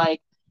you. Like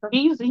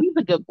he's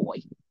a good boy.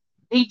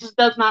 He just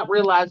does not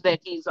realize that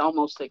he's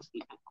almost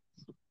 60.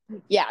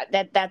 Yeah,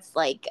 that's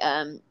like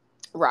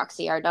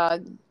Roxy, our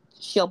dog.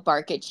 She'll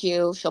bark at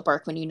you. She'll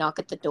bark when you knock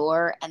at the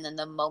door, and then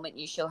the moment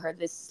you show her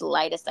the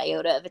slightest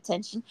iota of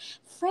attention,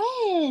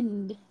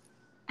 friend.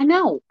 I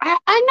know.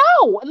 I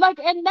know. Like,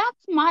 and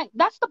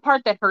that's the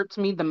part that hurts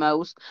me the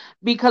most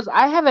because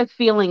I have a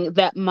feeling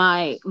that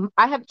I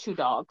have two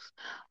dogs.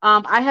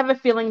 I have a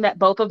feeling that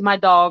both of my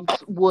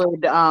dogs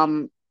would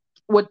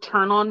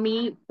turn on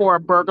me for a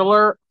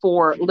burglar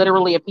for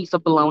literally a piece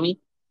of bologna.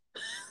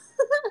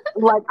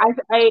 Like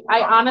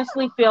I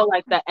honestly feel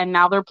like that. And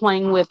now they're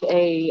playing with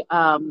a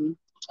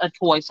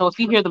toy. So if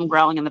you hear them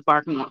growling in the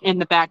barking in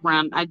the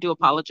background, I do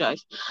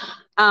apologize.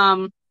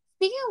 Um,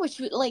 Speaking of which,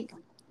 like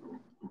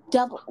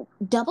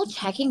double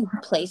checking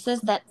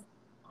places that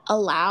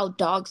allow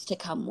dogs to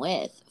come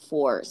with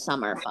for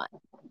summer fun.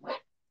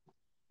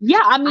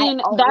 yeah, I I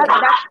mean always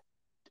that's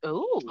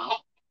ooh.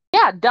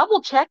 Yeah,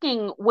 double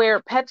checking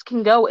where pets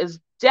can go is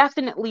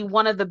definitely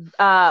one of the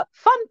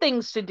fun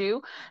things to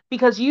do,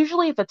 because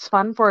usually if it's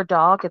fun for a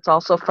dog, it's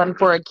also fun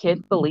for a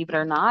kid, believe it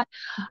or not.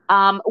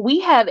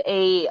 We have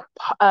a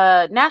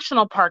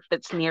national park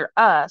that's near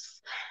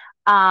us.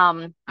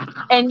 Um,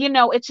 and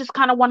it's just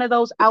kind of one of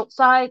those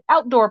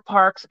outdoor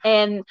parks,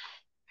 and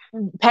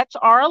pets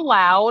are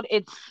allowed.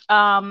 It's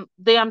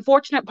the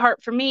unfortunate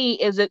part for me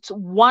is it's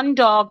one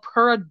dog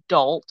per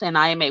adult, and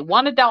I am a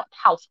one adult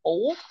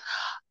household.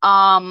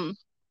 Um,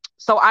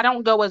 so I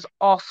don't go as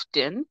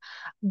often,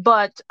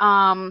 but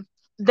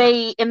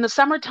they in the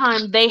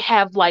summertime they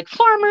have like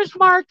farmers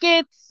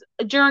markets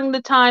during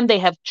the time. They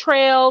have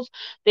trails,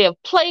 they have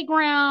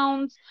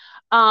playgrounds,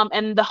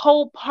 and the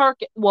whole park.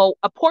 Well,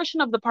 a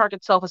portion of the park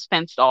itself is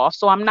fenced off,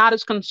 so I'm not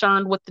as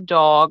concerned with the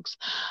dogs.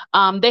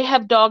 They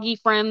have doggy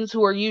friends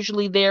who are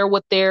usually there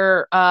with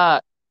their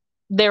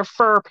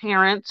fur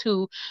parents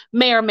who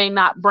may or may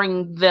not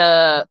bring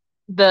the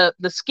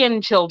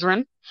skin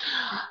children.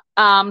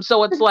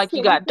 So it's like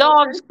you skin got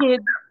dogs, children.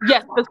 kids,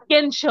 yes, the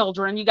skin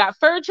children. You got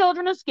fur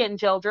children and skin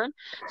children.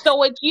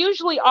 So it's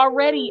usually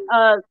already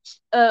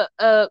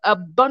a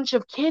bunch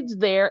of kids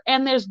there,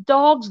 and there's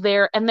dogs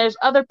there, and there's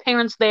other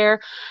parents there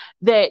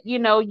that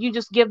you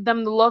just give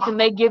them the look, and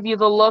they give you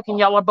the look, and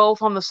y'all are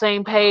both on the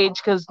same page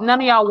because none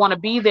of y'all want to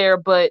be there,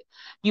 but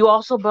you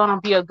also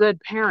want to be a good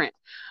parent.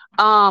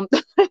 Um,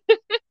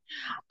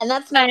 And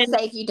that's not to and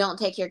say if you don't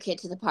take your kid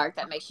to the park,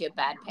 that makes you a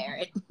bad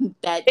parent.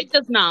 that it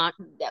does not.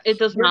 It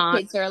does your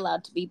not. kids are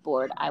allowed to be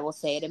bored. I will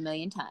say it a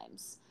million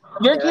times.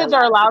 Your They're kids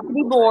are allowed to allowed be to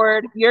be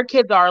bored. bored. Your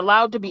kids are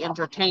allowed to be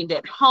entertained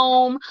at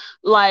home.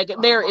 Like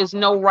there is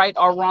no right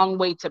or wrong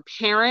way to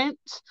parent.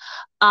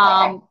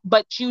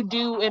 But you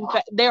do, in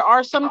fact, there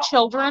are some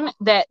children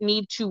that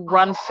need to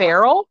run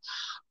feral.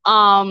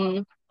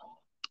 Um,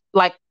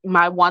 like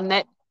my one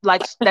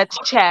that's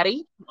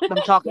chatty.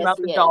 I'm talking Yes,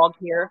 about the he is. dog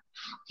here.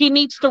 He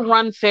needs to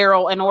run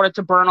feral in order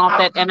to burn off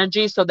that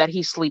energy so that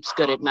he sleeps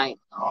good at night.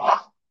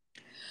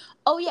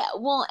 Oh yeah.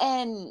 Well,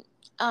 and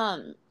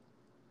um,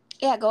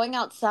 yeah, going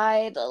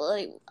outside,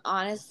 like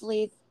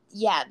honestly,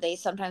 yeah, they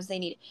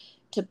need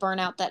to burn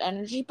out that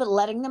energy, but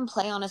letting them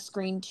play on a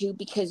screen too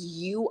because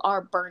you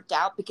are burnt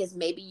out because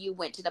maybe you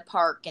went to the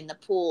park and the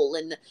pool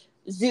and the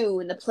zoo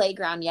and the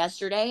playground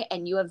yesterday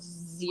and you have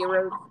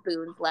zero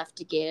spoons left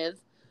to give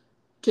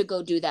to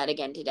go do that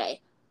again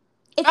today.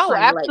 It's Oh,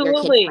 fine to let your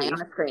kid play absolutely.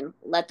 on a screen.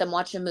 Let them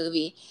watch a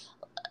movie.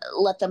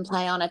 Let them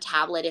play on a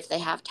tablet if they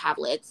have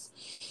tablets.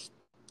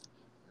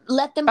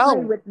 Let them play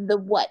Oh, with the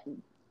what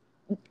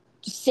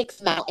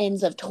six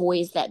mountains of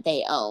toys that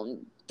they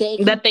own. They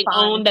can that they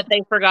own find that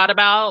they forgot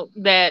about,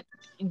 that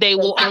they they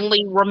will can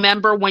only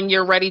remember when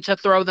you're ready to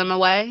throw them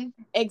away.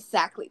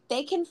 exactly.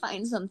 They can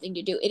find something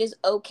to do. It is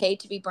okay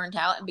to be burnt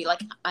out and be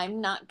like,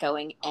 I'm not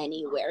going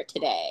anywhere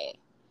today.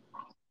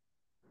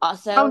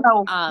 Oh Also,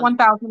 no,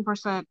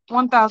 1000%,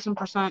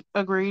 1000%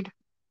 agreed.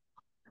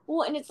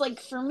 well, and it's like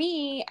for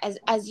me,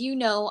 as you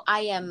know,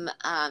 I am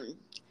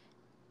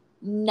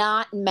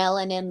not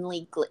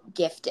melaninly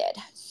gifted.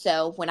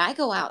 So when I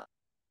go out,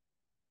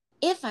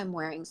 if I'm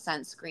wearing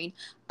sunscreen,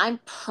 I'm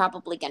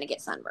probably going to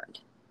get sunburned.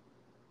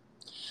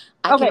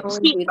 I can Okay,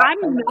 only see, do that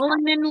so I'm many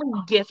times.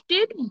 melanin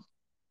gifted,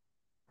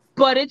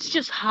 but it's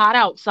just hot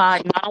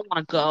outside and I don't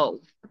want to go.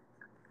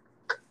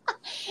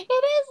 It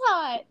is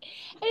hot.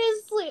 It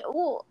is like,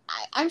 well,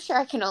 I'm sure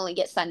I can only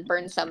get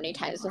sunburned so many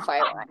times before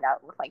I wind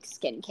up with like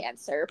skin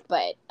cancer,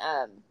 but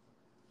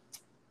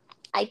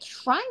I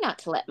try not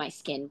to let my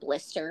skin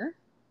blister.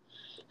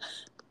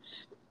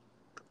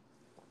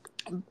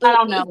 I But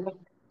don't know.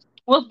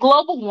 With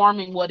global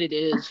warming, what it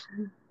is.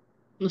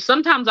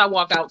 Sometimes I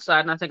walk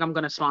outside and I think I'm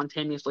going to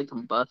spontaneously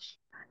combust.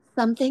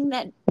 something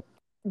that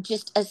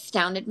just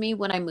astounded me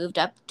when I moved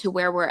up to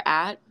where we're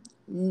at,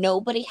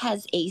 nobody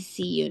has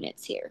AC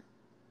units here.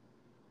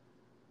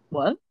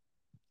 What?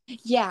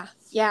 Yeah,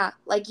 yeah.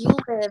 Like you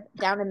live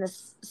down in the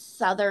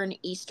southern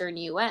eastern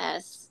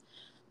US,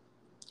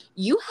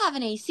 you have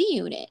an AC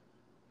unit.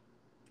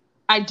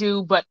 I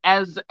do, but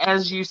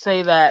as you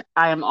say that,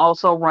 I am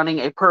also running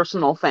a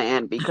personal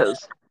fan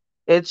because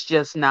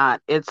it's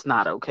not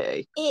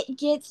okay.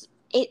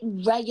 It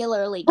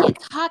regularly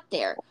gets hot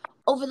there.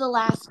 Over the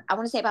last, I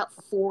want to say about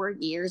 4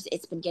 years,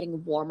 it's been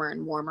getting warmer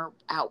and warmer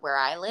out where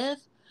I live.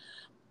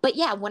 But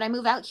yeah, when I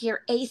move out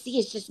here, AC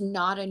is just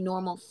not a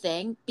normal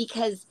thing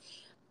because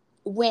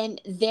when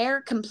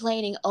they're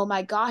complaining, oh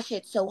my gosh,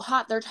 it's so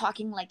hot, they're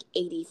talking like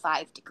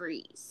 85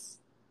 degrees.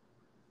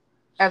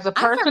 As a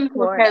I'm from person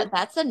who has Florida.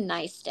 That's a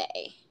nice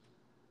day.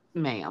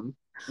 ma'am,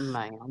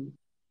 ma'am.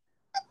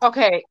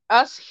 Okay,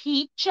 us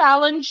heat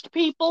challenged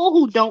people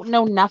who don't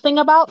know nothing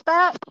about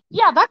that,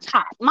 yeah, that's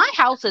hot. My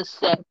house is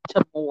set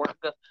to morgue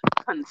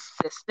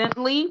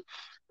consistently.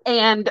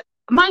 And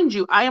mind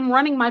you, I am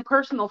running my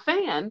personal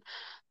fan,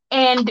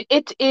 and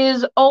it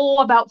is,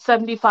 about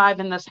 75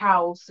 in this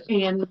house,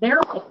 and there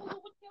are people who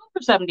would kill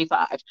for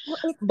 75. Well,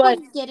 it's But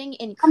been getting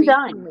I'm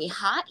done. increasingly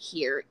hot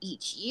here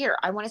each year.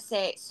 I want to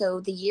say, so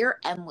the year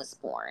M was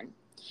born,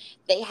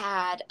 they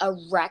had a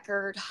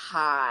record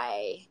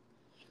high.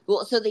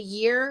 Well, so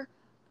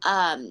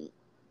um,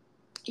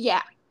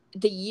 yeah,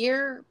 the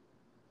year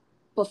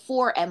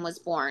before M was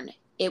born,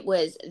 it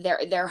was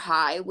their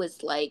high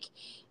was like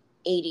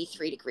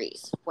 83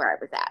 degrees where I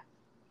was at.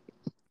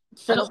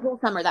 For the whole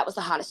summer, that was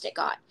the hottest it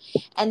got.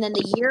 And then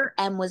the year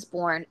M was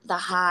born, the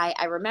high,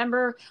 I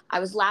remember I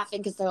was laughing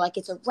because they're like,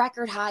 it's a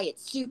record high,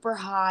 it's super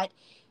hot,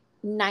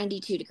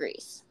 92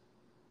 degrees.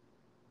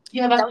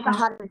 Yeah, That that's was the hot.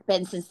 hottest it's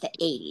been since the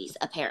 80s,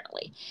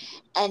 apparently.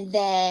 And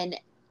then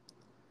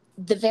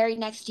the very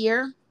next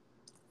year,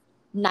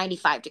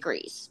 95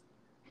 degrees.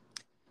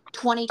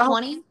 Oh,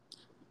 2020,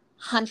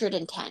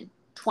 110.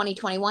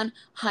 2021,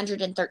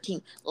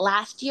 113.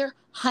 Last year,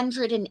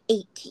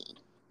 118.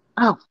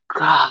 oh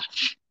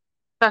gosh.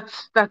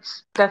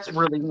 That's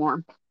really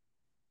warm.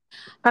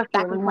 That's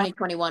Back really in warm.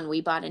 2021,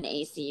 we bought an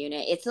AC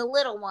unit. It's a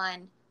little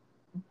one,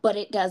 but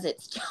it does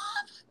its job.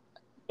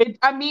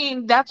 I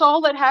mean, that's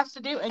all it has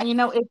to do. And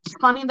it's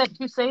funny that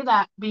you say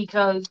that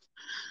because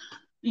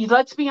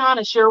let's be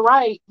honest, you're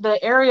right.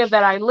 The area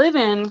that I live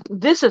in,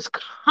 this is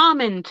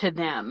common to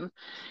them.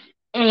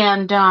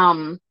 And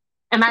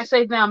I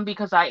say them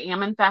because I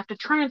am in fact a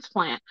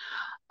transplant.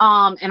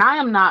 And I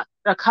am not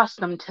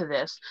accustomed to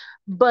this.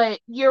 But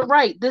you're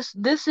right. This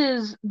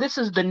is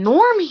the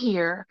norm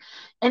here,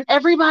 and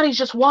everybody's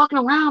just walking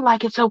around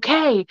like it's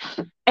okay.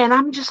 And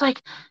I'm just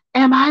like,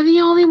 am I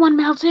the only one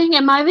melting?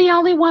 Am I the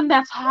only one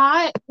that's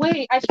hot?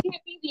 Wait, I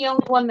can't be the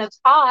only one that's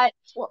hot.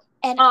 Well,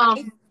 and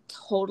I Um,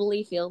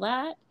 totally feel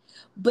that.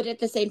 But at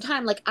the same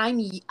time, like I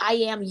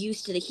am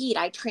used to the heat.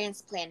 I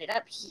transplanted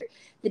up here.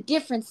 The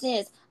difference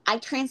is I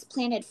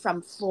transplanted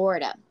from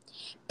Florida.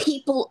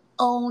 People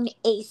own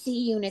AC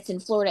units in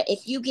Florida.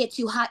 If you get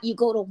too hot, you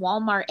go to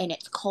Walmart and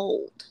it's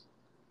cold.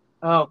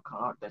 oh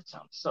God, that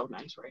sounds so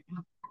nice right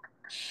now.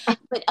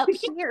 But up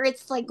here,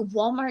 it's like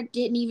Walmart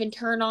didn't even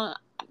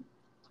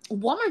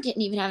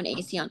have an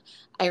AC on.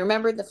 I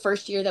remember the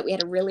first year that we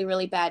had a really,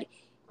 really bad,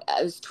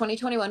 it was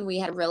 2021, we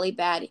had a really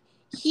bad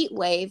heat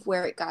wave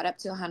where it got up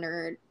to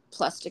 100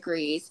 plus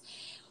degrees.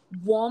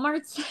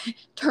 Walmart's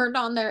turned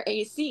on their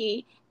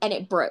AC and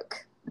it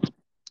broke.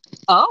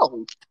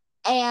 Oh,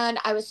 And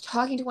I was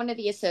talking to one of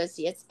the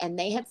associates, and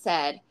they had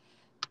said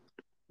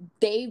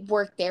they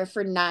worked there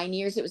for 9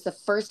 years. It was the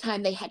first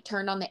time they had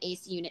turned on the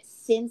AC unit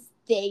since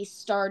they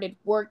started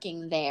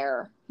working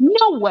there.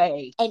 no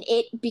way. And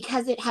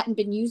because it hadn't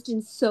been used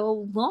in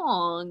so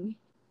long,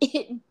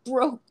 it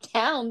broke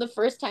down the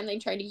first time they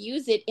tried to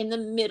use it in the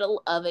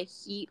middle of a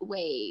heat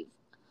wave.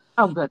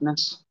 Oh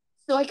goodness.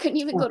 So I couldn't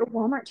even go to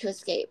Walmart to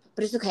escape.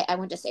 But it's okay. I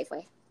went to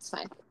Safeway. It's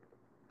fine.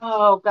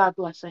 Oh, God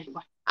bless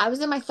anyway. I was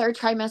in my third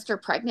trimester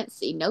of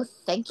pregnancy. No,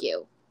 thank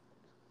you.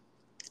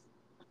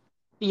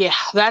 Yeah,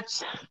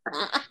 that's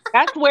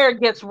where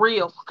it gets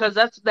real because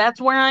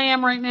that's where I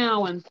am right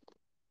now, and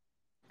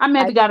I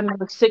maybe I've, got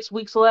another 6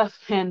 weeks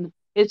left, and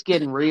it's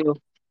getting real.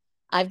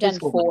 I've It's done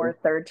getting real. four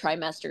third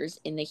trimesters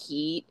in the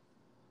heat.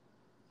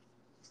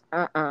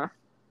 Uh-uh.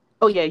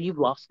 Oh yeah, you've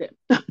lost it.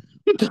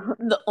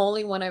 The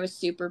only one I was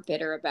super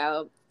bitter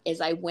about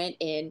is I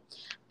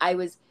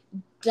was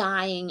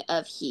dying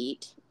of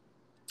heat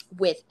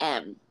with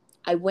M.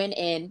 I went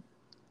in,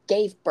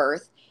 gave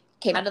birth,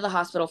 came out of the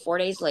hospital 4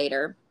 days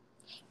later,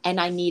 and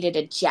I needed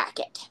a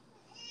jacket.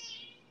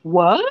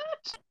 What?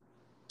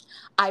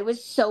 I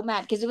was so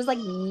mad because it was like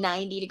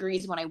 90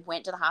 degrees when I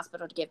went to the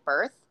hospital to give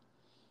birth.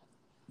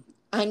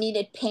 I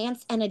needed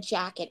pants and a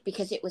jacket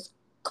because it was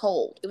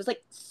cold. It was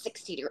like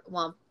 60 degrees.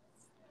 Well,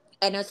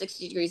 I know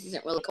 60 degrees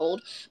isn't really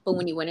cold, but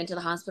when you went into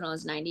the hospital, it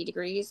was 90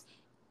 degrees.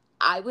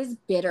 I was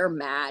bitter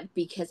mad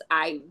because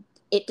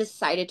it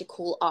decided to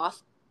cool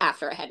off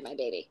after I had my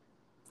baby.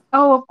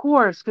 Oh, of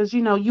course, because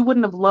you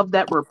wouldn't have loved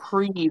that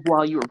reprieve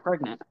while you were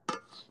pregnant.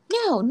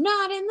 No,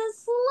 not in the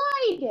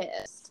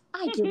slightest.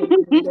 I didn't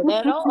need it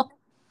at all.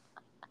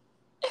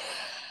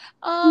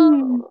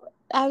 Oh,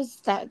 that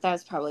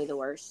was probably the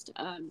worst.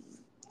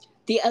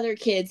 The other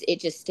kids, it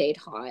just stayed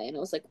hot, and I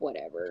was like,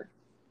 whatever.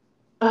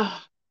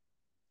 Ugh,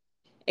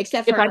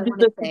 Except if for I did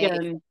this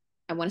again,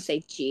 I want to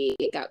say G,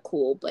 it got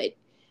cool, but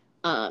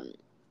um,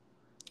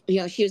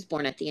 she was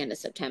born at the end of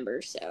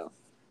September, so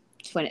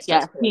it's when it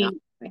starts yeah. cooling off.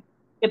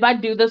 If I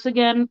do this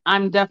again,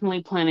 I'm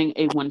definitely planning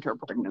a winter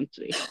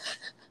pregnancy.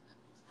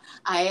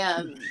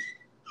 I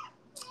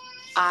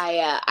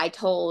I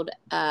told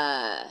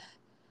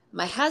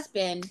my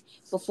husband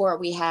before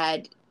we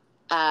had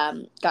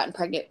gotten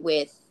pregnant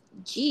with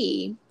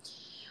G,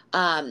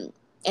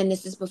 and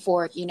this is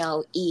before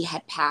E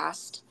had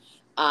passed.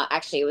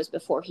 Actually, it was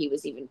before he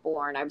was even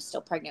born. I was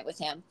still pregnant with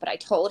him, but I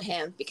told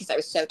him, because I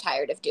was so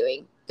tired of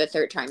doing the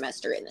third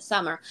trimester in the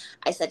summer,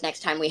 I said,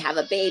 next time we have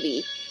a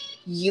baby,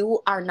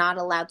 you are not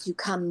allowed to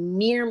come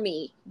near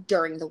me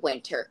during the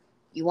winter.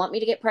 You want me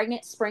to get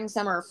pregnant spring,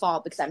 summer, or fall,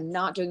 because I'm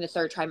not doing the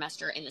third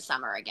trimester in the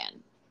summer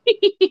again.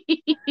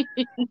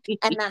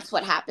 And that's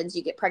what happens.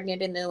 You get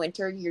pregnant in the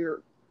winter,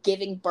 you're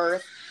giving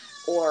birth,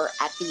 or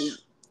at the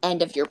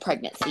end of your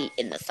pregnancy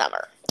in the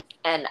summer.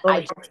 And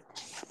I Oh, just,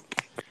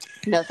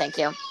 no, thank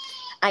you.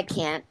 I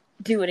can't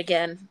do it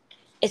again.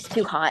 It's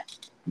too hot.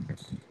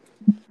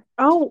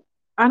 oh,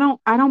 I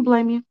don't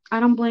blame you. I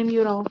don't blame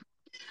you at all.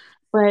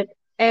 But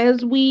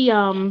as we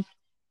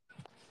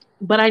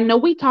but I know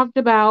we talked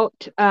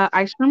about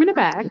ice cream in a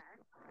bag.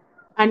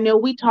 I know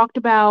we talked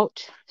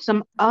about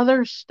some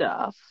other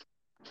stuff.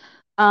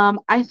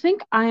 I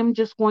think I am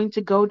just going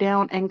to go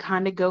down and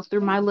kind of go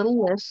through my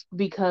little list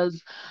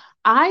because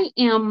I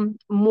am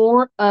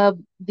more of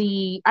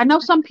I know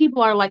some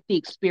people are like the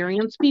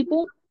experienced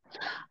people.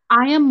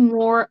 I am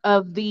more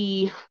of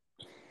the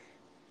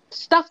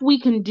stuff we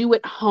can do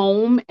at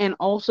home and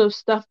also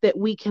stuff that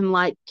we can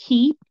like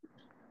keep.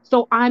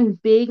 So I'm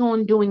big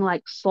on doing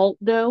like salt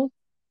dough.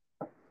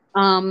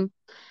 Um,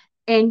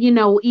 and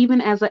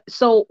even as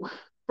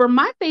for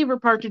my favorite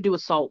part to do a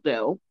salt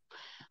dough,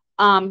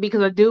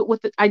 because I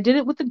did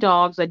it with the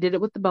dogs, I did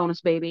it with the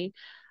bonus baby.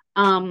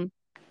 Um,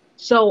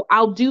 so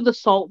I'll do the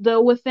salt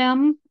dough with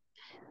them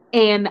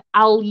and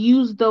I'll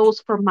use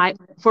those for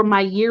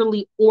my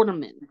yearly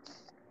ornaments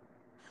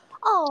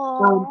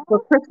for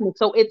Oh. Christmas.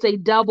 So it's a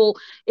double.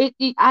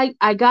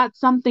 I got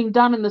something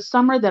done in the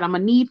summer that I'm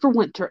gonna need for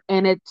winter,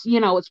 and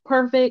it's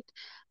perfect.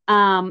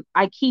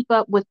 I keep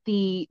up with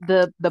the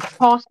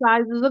paw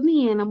sizes of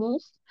the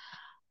animals,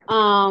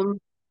 um,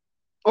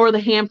 or the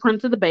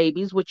handprints of the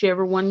babies,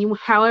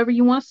 however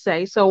you want to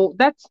say. So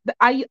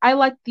I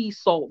like the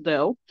salt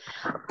dough.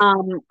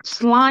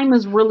 Slime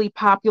is really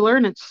popular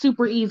and it's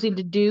super easy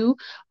to do.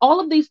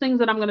 All of these things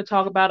that I'm going to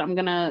talk about, I'm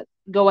going to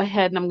go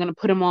ahead and I'm going to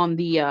put them on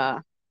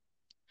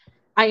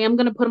I am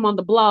going to put them on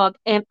the blog.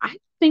 And I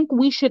think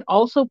we should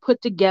also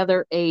put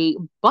together a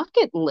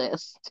bucket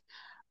list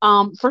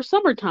for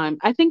summertime.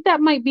 I think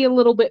that might be a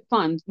little bit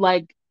fun.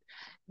 Like,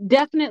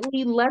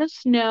 definitely let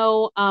us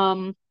know.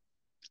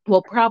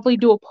 We'll probably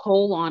do a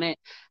poll on it.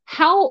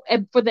 For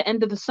the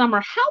end of the summer,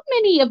 how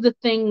many of the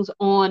things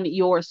on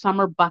your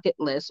summer bucket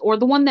list or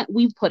the one that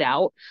we've put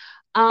out,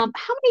 how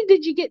many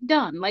did you get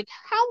done? Like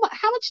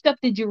how much stuff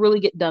did you really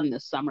get done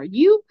this summer?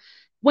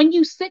 When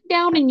you sit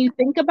down and you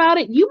think about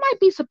it, you might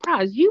be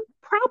surprised. You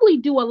probably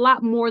do a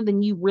lot more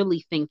than you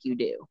really think you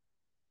do.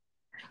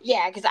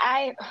 Yeah, because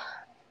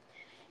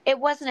it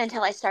wasn't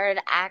until I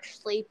started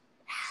actually,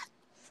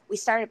 we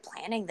started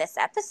planning this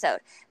episode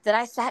that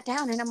I sat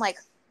down and I'm like,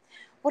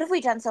 what have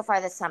we done so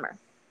far this summer?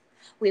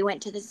 We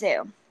went to the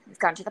zoo. We've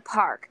gone to the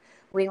park.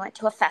 We went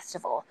to a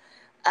festival.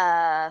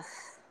 Uh,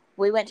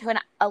 we went to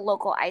a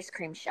local ice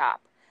cream shop.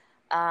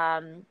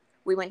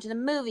 We went to the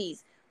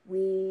movies.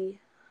 We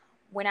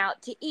went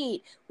out to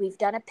eat. We've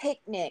done a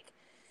picnic.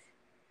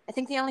 I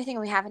think the only thing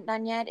we haven't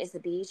done yet is the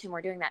beach, and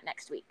we're doing that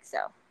next week. So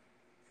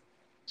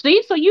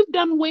See, so you've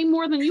done way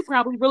more than you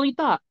probably really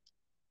thought.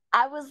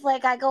 I was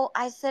like,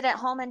 I sit at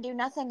home and do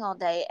nothing all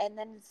day. And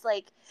then it's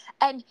like,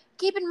 and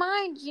keep in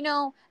mind,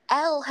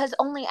 Elle has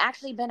only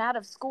actually been out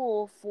of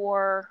school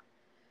for,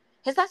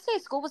 his last day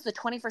of school was the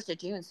 21st of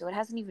June. So it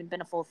hasn't even been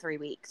a full 3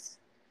 weeks.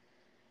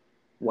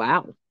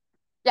 Wow.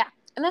 Yeah.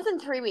 And that's in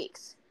 3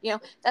 weeks.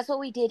 That's what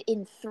we did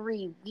in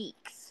 3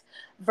 weeks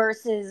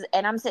versus,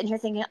 and I'm sitting here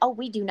thinking, oh,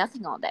 we do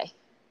nothing all day.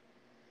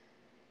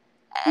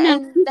 No,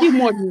 And you do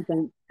more than you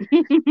think.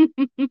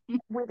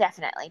 we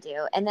definitely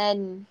do. And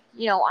then,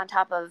 on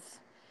top of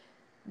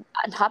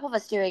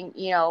us doing,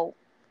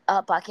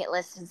 a bucket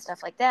list and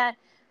stuff like that,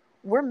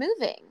 we're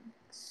moving.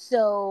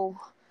 So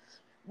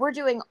we're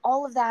doing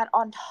all of that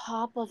on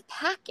top of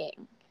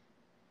packing.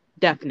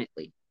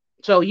 Definitely.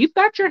 So you've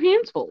got your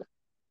hands full.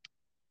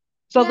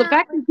 So the Yeah.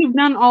 fact that you've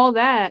done all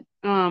that,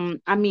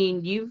 I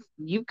mean, you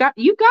got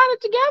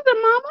it together,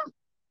 mama.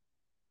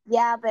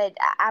 Yeah, but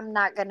I'm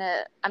not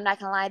gonna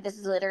lie, this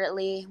is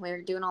literally, we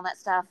were doing all that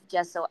stuff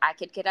just so I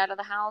could get out of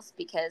the house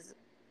because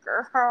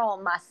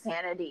girl, my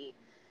sanity.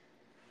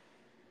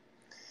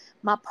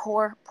 My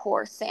poor,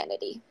 poor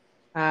sanity.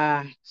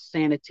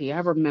 Sanity. I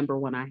remember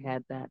when I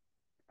had that.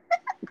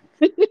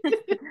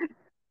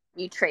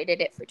 You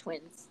traded it for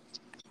twins.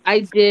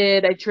 I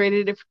did. I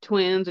traded it for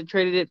twins. I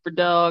traded it for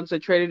dogs. I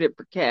traded it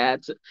for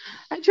cats.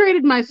 I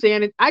traded my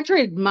sanity. I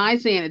traded my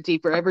sanity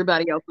for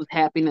everybody else's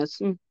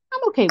happiness. I'm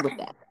okay with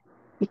that.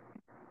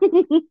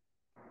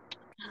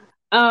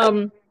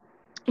 um,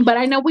 but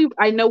I know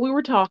we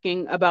were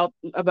talking about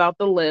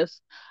the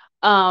list.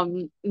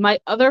 My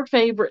other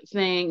favorite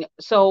thing,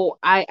 so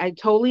I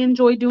totally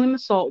enjoy doing the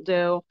salt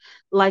dough,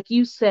 like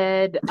you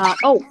said.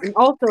 And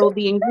also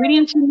the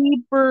ingredients you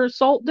need for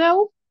salt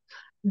dough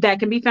that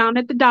can be found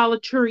at the Dollar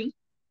Tree.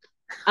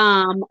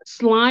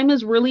 Slime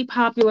is really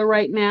popular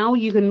right now.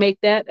 You can make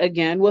that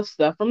again with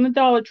stuff from the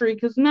Dollar Tree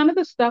because none of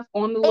the stuff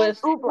on the And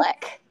list.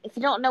 oobleck. If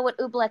you don't know what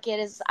oobleck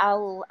is,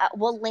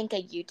 we'll link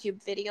a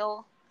YouTube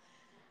video.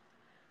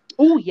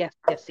 Oh, yes,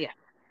 yes, yes.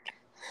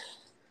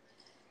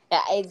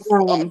 Yeah,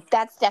 Um,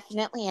 that's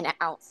definitely an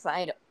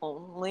outside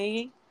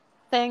only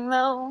thing,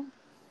 though.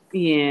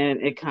 yeah,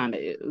 it kind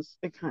of is.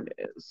 It kind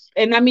of is.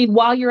 And I mean,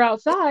 while you're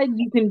outside,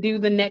 you can do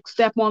the next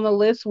step on the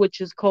list,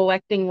 which is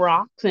collecting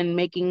rocks and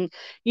making,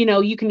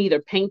 you can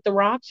either paint the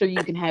rocks or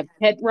you can have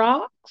pet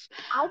rocks.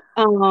 I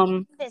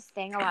Um, this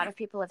thing a lot of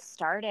people have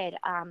started.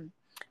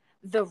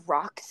 The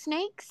rock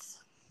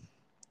snakes.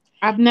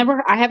 I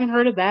haven't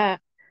heard of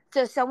that.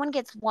 So someone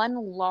gets one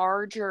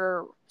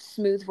larger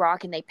smooth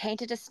rock and they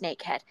paint it a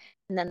snake head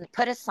and then they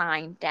put a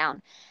sign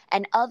down.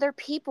 And other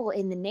people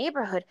in the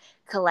neighborhood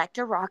collect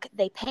a rock,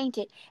 they paint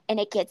it, and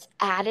it gets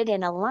added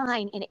in a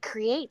line and it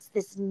creates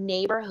this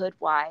neighborhood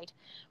wide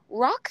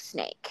rock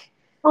snake.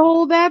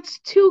 Oh, that's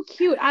too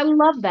cute. I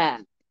love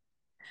that.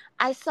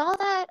 I saw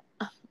that,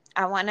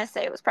 I want to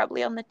say it was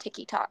probably on the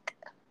TikTok.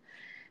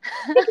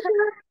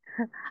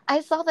 I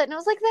saw that and I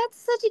was like,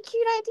 that's such a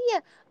cute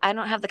idea. I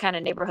don't have the kind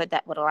of neighborhood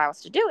that would allow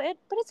us to do it,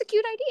 but it's a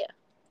cute idea.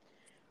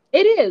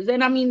 It is.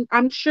 And I mean,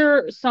 I'm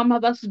sure some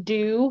of us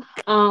do.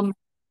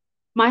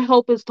 My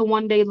hope is to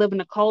one day live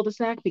in a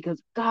cul-de-sac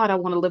because God, I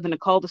want to live in a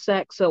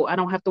cul-de-sac so I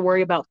don't have to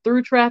worry about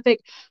through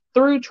traffic.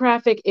 Through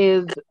traffic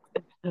is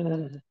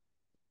uh,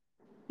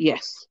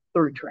 yes,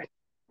 through traffic.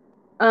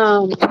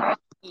 Um,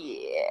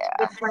 Yeah.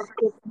 it's like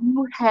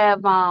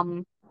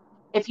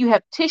if you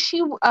have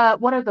tissue,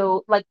 what are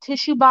those like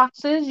tissue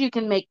boxes? You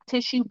can make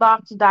tissue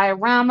box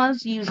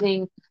dioramas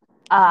using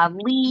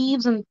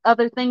leaves and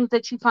other things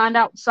that you find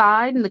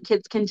outside, and the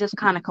kids can just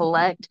kind of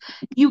collect.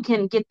 You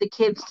can get the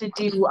kids to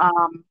do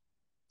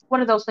what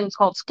are those things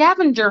called?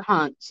 Scavenger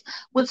hunts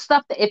with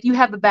stuff that if you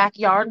have a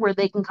backyard where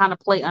they can kind of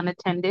play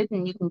unattended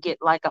and you can get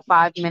like a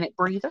 5 minute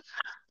breather,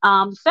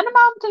 send them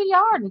out into the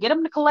yard and get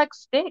them to collect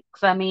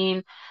sticks. I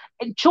mean,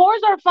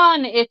 chores are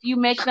fun if you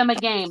make them a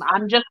game.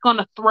 I'm just going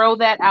to throw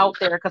that out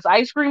there because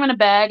ice cream in a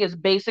bag is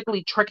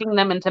basically tricking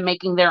them into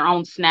making their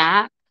own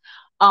snack.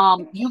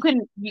 You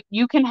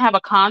can have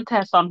a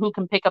contest on who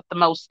can pick up the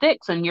most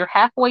sticks and you're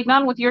halfway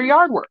done with your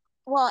yard work.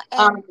 Well,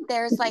 Um,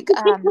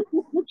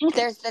 and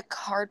there's the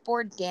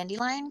cardboard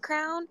dandelion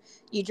crown.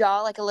 You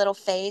draw like a little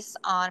face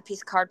on a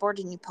piece of cardboard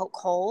and you poke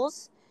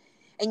holes,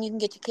 and you can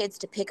get your kids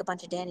to pick a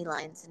bunch of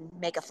dandelions and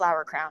make a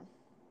flower crown.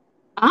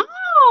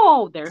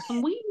 Oh, there's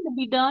some weeding to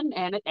be done,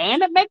 and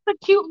it makes a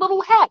cute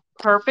little hat.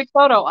 Perfect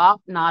photo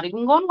op. Not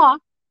even going to lie.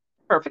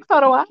 Perfect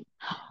photo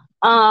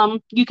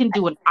op. You can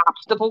do an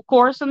obstacle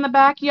course in the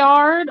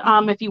backyard.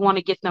 If you want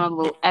to get them a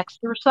little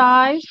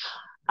exercise.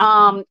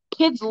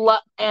 Kids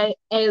love,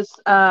 as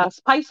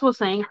Spice was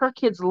saying, her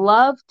kids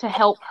love to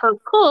help her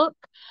cook.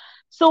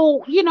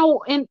 So,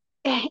 and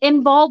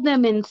involve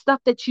them in stuff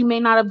that you may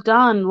not have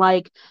done,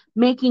 like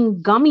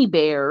making gummy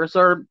bears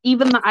or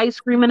even the ice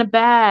cream in a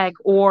bag,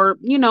 or,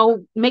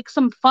 make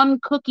some fun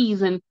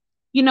cookies. And,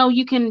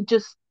 you can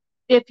just,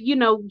 if,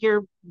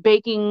 you're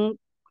baking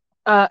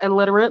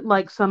illiterate,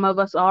 like some of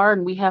us are,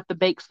 and we have to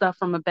bake stuff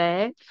from a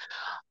bag.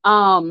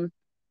 Um,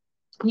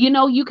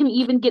 you can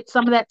even get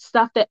some of that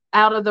stuff that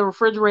out of the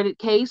refrigerated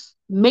case,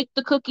 make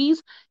the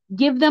cookies,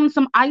 give them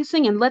some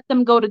icing, and let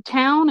them go to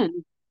town.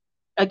 And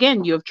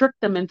again, you have tricked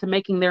them into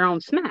making their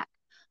own snack.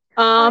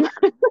 Or Um,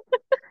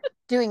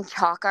 doing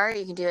chalk art,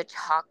 you can do a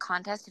chalk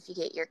contest if you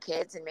get your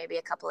kids and maybe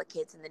a couple of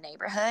kids in the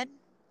neighborhood.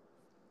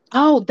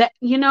 oh,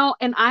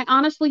 and I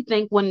honestly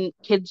think when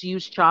kids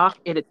use chalk,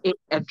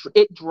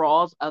 it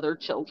draws other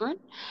children.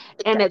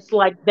 It And does. it's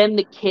like then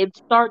the kids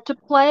start to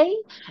play,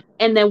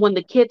 and then when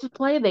the kids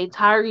play they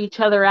tire each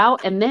other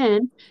out, and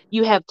then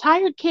you have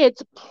tired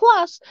kids,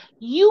 plus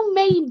you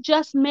may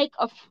just make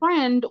a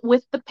friend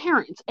with the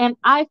parents. And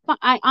I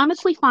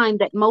honestly find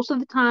that most of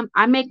the time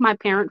I make my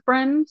parent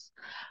friends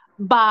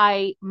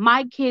by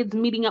my kids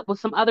meeting up with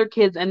some other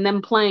kids and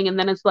them playing, and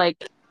then it's like,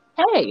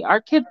 hey, our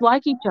kids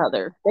like each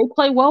other, they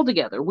play well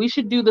together, we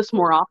should do this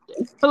more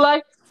often.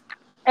 Like,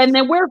 and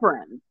then we're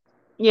friends,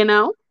 you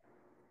know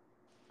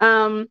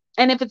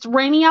and if it's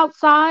rainy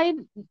outside,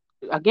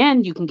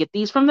 again, you can get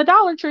these from the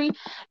Dollar Tree.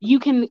 You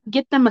can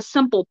get them a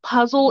simple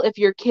puzzle if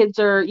your kids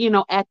are,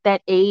 at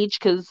that age,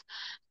 because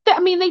I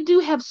mean, they do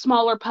have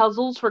smaller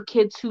puzzles for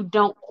kids who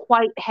don't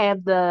quite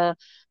have the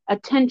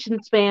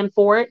attention span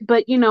for it.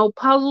 But,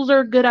 puzzles are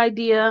a good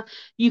idea.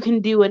 You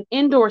can do an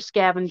indoor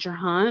scavenger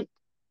hunt.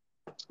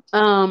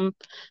 Um,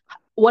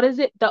 what is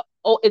it?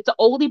 It's an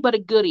oldie but a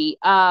goodie.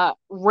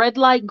 Red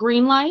light,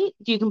 green light.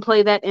 You can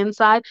play that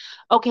inside.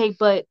 Okay,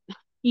 but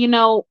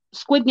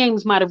Squid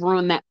Games might have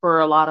ruined that for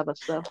a lot of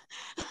us, though.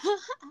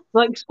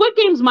 Like Squid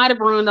Games might have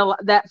ruined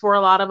that for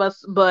a lot of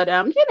us, but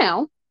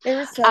There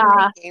were so many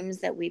uh, games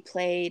that we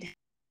played.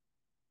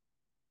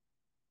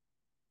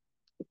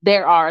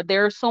 there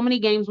are so many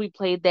games we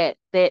played that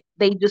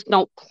they just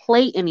don't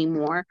play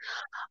anymore.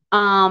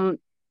 Um,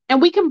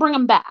 and we can bring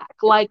them back.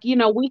 Like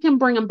we can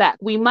bring them back.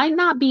 We might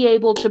not be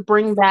able to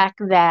bring back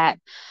that.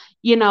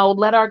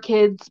 let our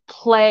kids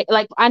play.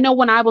 Like, I know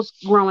when I was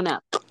growing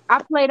up,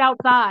 I played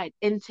outside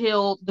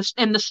until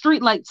the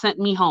street light sent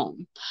me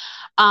home.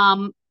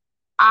 Um,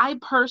 I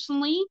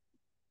personally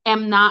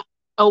am not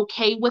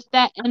okay with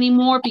that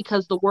anymore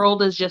because the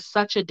world is just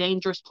such a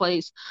dangerous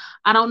place.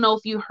 I don't know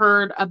if you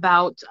heard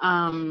about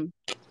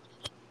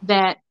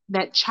that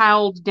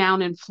child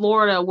down in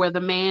Florida where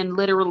the man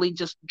literally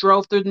just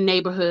drove through the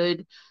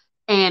neighborhood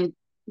and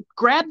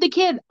grabbed the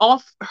kid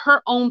off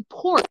her own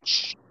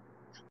porch,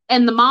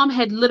 and the mom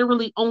had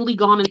literally only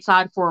gone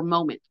inside for a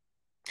moment.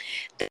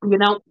 You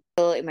know,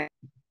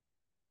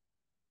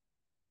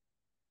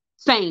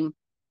 same,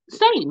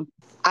 same.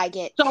 I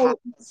get So,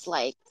 calls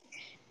like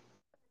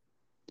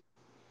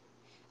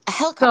a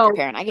helicopter so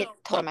parent. I get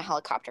told I'm a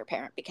helicopter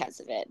parent because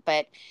of it,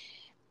 but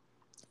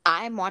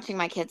I'm watching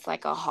my kids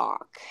like a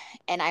hawk.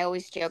 And I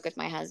always joke with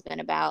my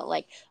husband about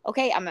like,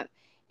 okay,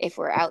 if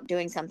we're out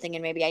doing something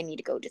and maybe I need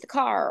to go to the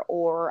car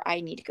or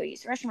I need to go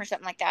use the restroom or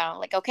something like that, I'm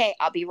like, okay,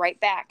 I'll be right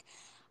back.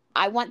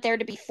 I want there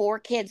to be 4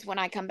 kids when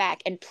I come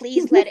back, and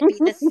please let it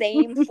be the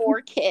same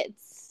 4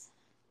 kids.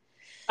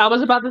 I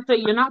was about to say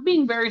you're not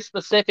being very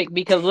specific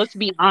because let's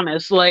be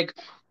honest, like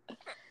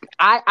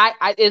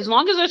as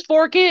long as there's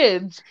 4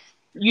 kids,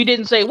 you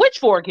didn't say which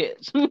 4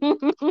 kids.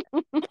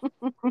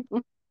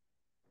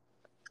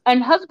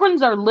 And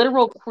husbands are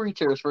literal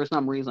creatures for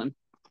some reason.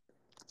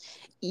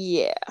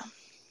 Yeah.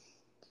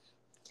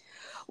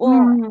 Well,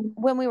 Mm.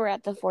 when we were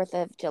at the 4th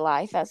of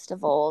July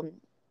festival,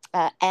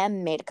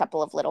 M made a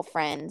couple of little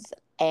friends,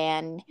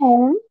 and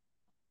Oh.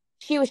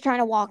 she was trying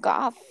to walk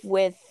off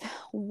with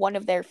one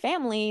of their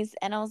families,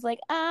 and I was like,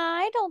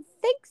 I don't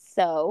think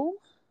so.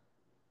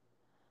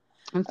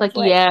 It's I was like,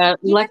 like, yeah,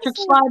 you gotta electric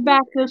say, slide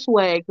back this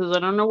way because I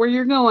don't know where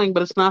you're going,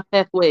 but it's not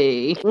that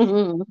way.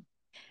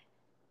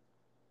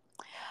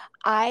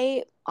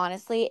 I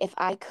honestly,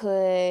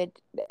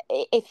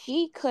 if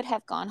she could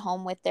have gone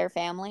home with their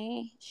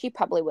family, she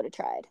probably would have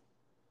tried.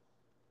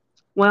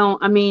 Well,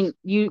 I mean,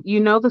 you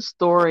know the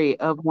story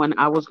of when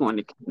I was going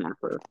to kidnap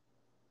her.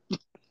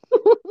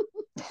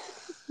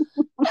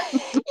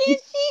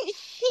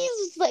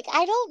 She's like,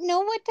 I don't know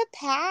what to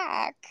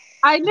pack.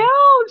 I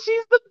know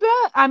she's the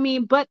best. I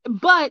mean, but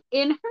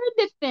in her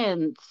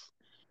defense,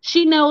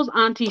 she knows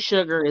Auntie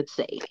Sugar is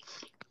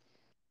safe.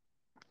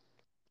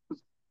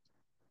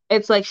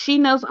 It's like she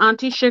knows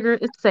Auntie Sugar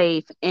is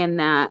safe and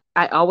that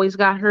I always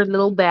got her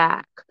little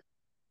back.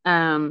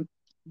 Um,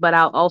 but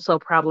I'll also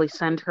probably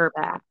send her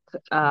back.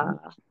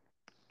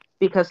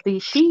 Because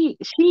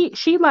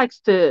she likes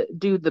to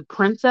do the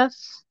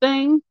princess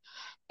thing,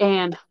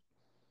 and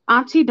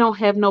Auntie don't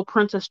have no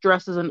princess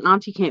dresses, and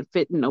Auntie can't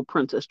fit in no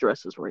princess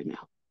dresses right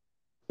now.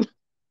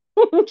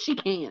 She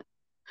can't.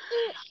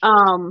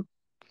 Um,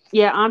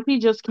 yeah, Auntie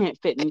just can't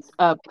fit in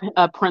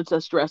a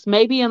princess dress.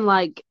 Maybe in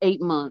like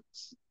 8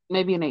 months.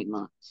 Maybe in 8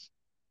 months.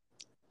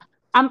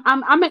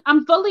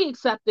 I'm fully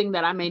accepting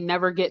that I may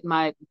never get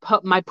my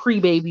pre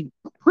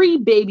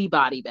baby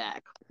body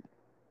back.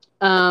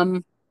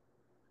 Um,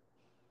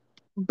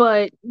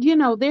 but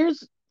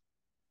there's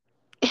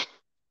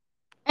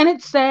and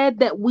it's sad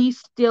that we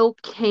still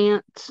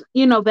can't,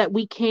 that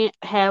we can't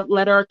have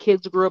let our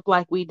kids grow up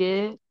like we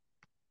did.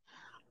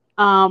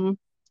 Um,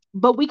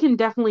 but we can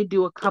definitely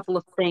do a couple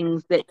of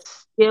things that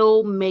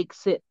still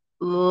makes it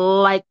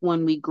like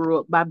when we grew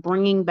up by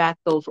bringing back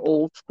those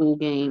old school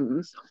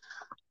games.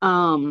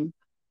 Um,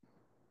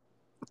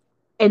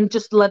 and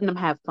just letting them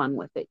have fun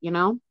with it.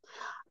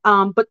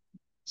 But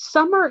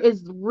summer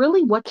is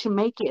really what you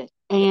make it,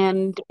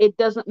 and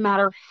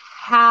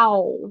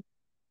how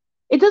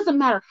it doesn't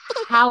matter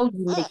how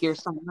you make your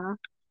summer.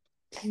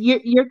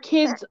 Your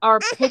kids are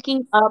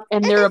picking up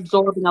and they're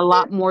absorbing a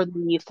lot more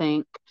than you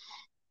think.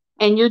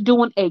 And you're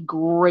doing a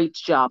great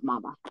job,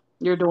 Mama.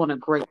 You're doing a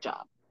great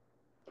job.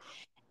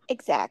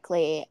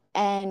 Exactly.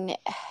 And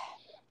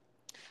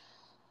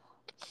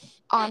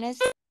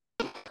honestly,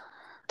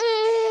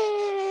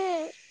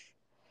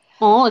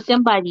 Oh,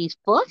 somebody's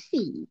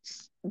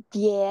fussies.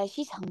 yeah,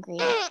 she's hungry.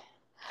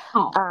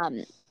 Oh,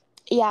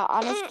 Yeah,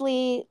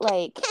 honestly,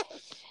 like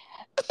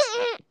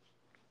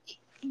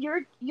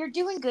you're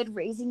doing good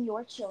raising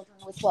your children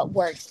with what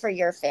works for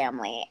your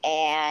family.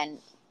 And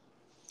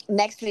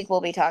next week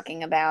we'll be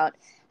talking about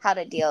how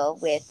to deal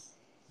with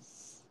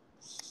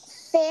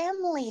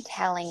family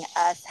telling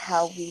us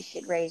how we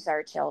should raise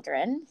our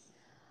children.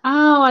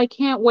 oh, I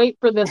can't wait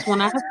for this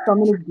one. I have so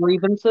many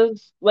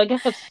grievances. Like I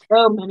have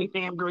so many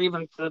damn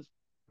grievances.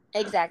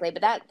 Exactly,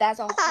 but that's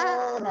a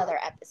whole another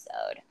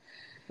episode.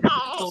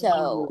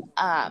 So,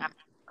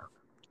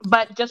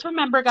 But just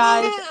remember,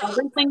 guys,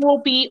 everything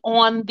will be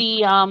on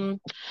the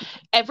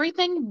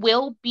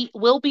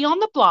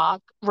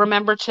blog.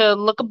 Remember to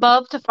look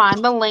above to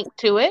find the link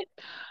to it.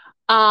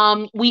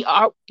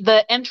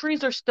 The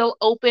entries are still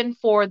open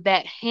for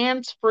that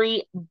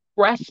hands-free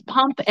breast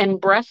pump and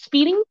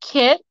breastfeeding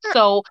kit.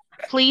 So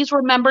please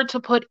remember to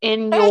put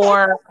in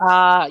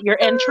your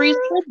entries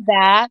for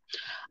that.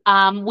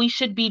 We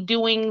should be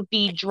doing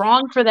the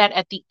drawing for that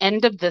at the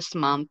end of this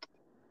month.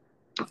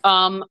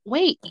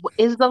 Wait,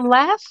 is the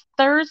last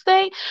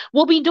Thursday?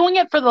 We'll be doing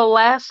it for the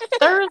last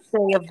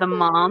Thursday of the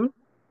month,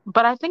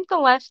 but I think the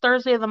last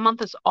Thursday of the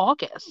month is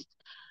August.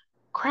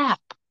 Crap.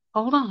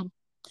 Hold on.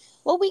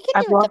 Well, we can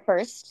I've do it the lost.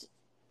 first.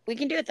 We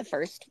can do it the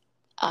first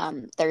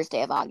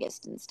Thursday of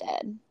August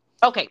instead.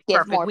 Okay, Give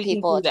perfect. more We can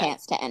people do a that.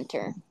 chance to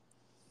enter.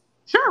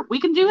 Sure, we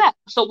can do that.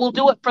 So we'll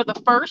do it for the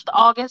first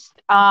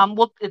August.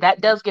 That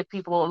does give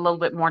people a little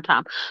bit more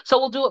time. So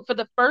we'll do it for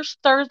the first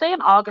Thursday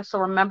in August. So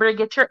remember to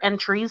get your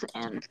entries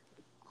in.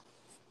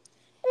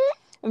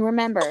 And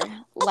remember,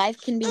 life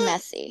can be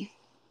messy.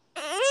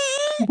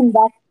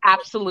 That's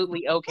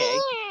absolutely okay.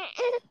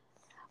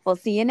 We'll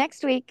see you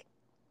next week.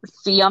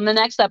 See you on the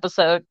next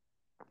episode.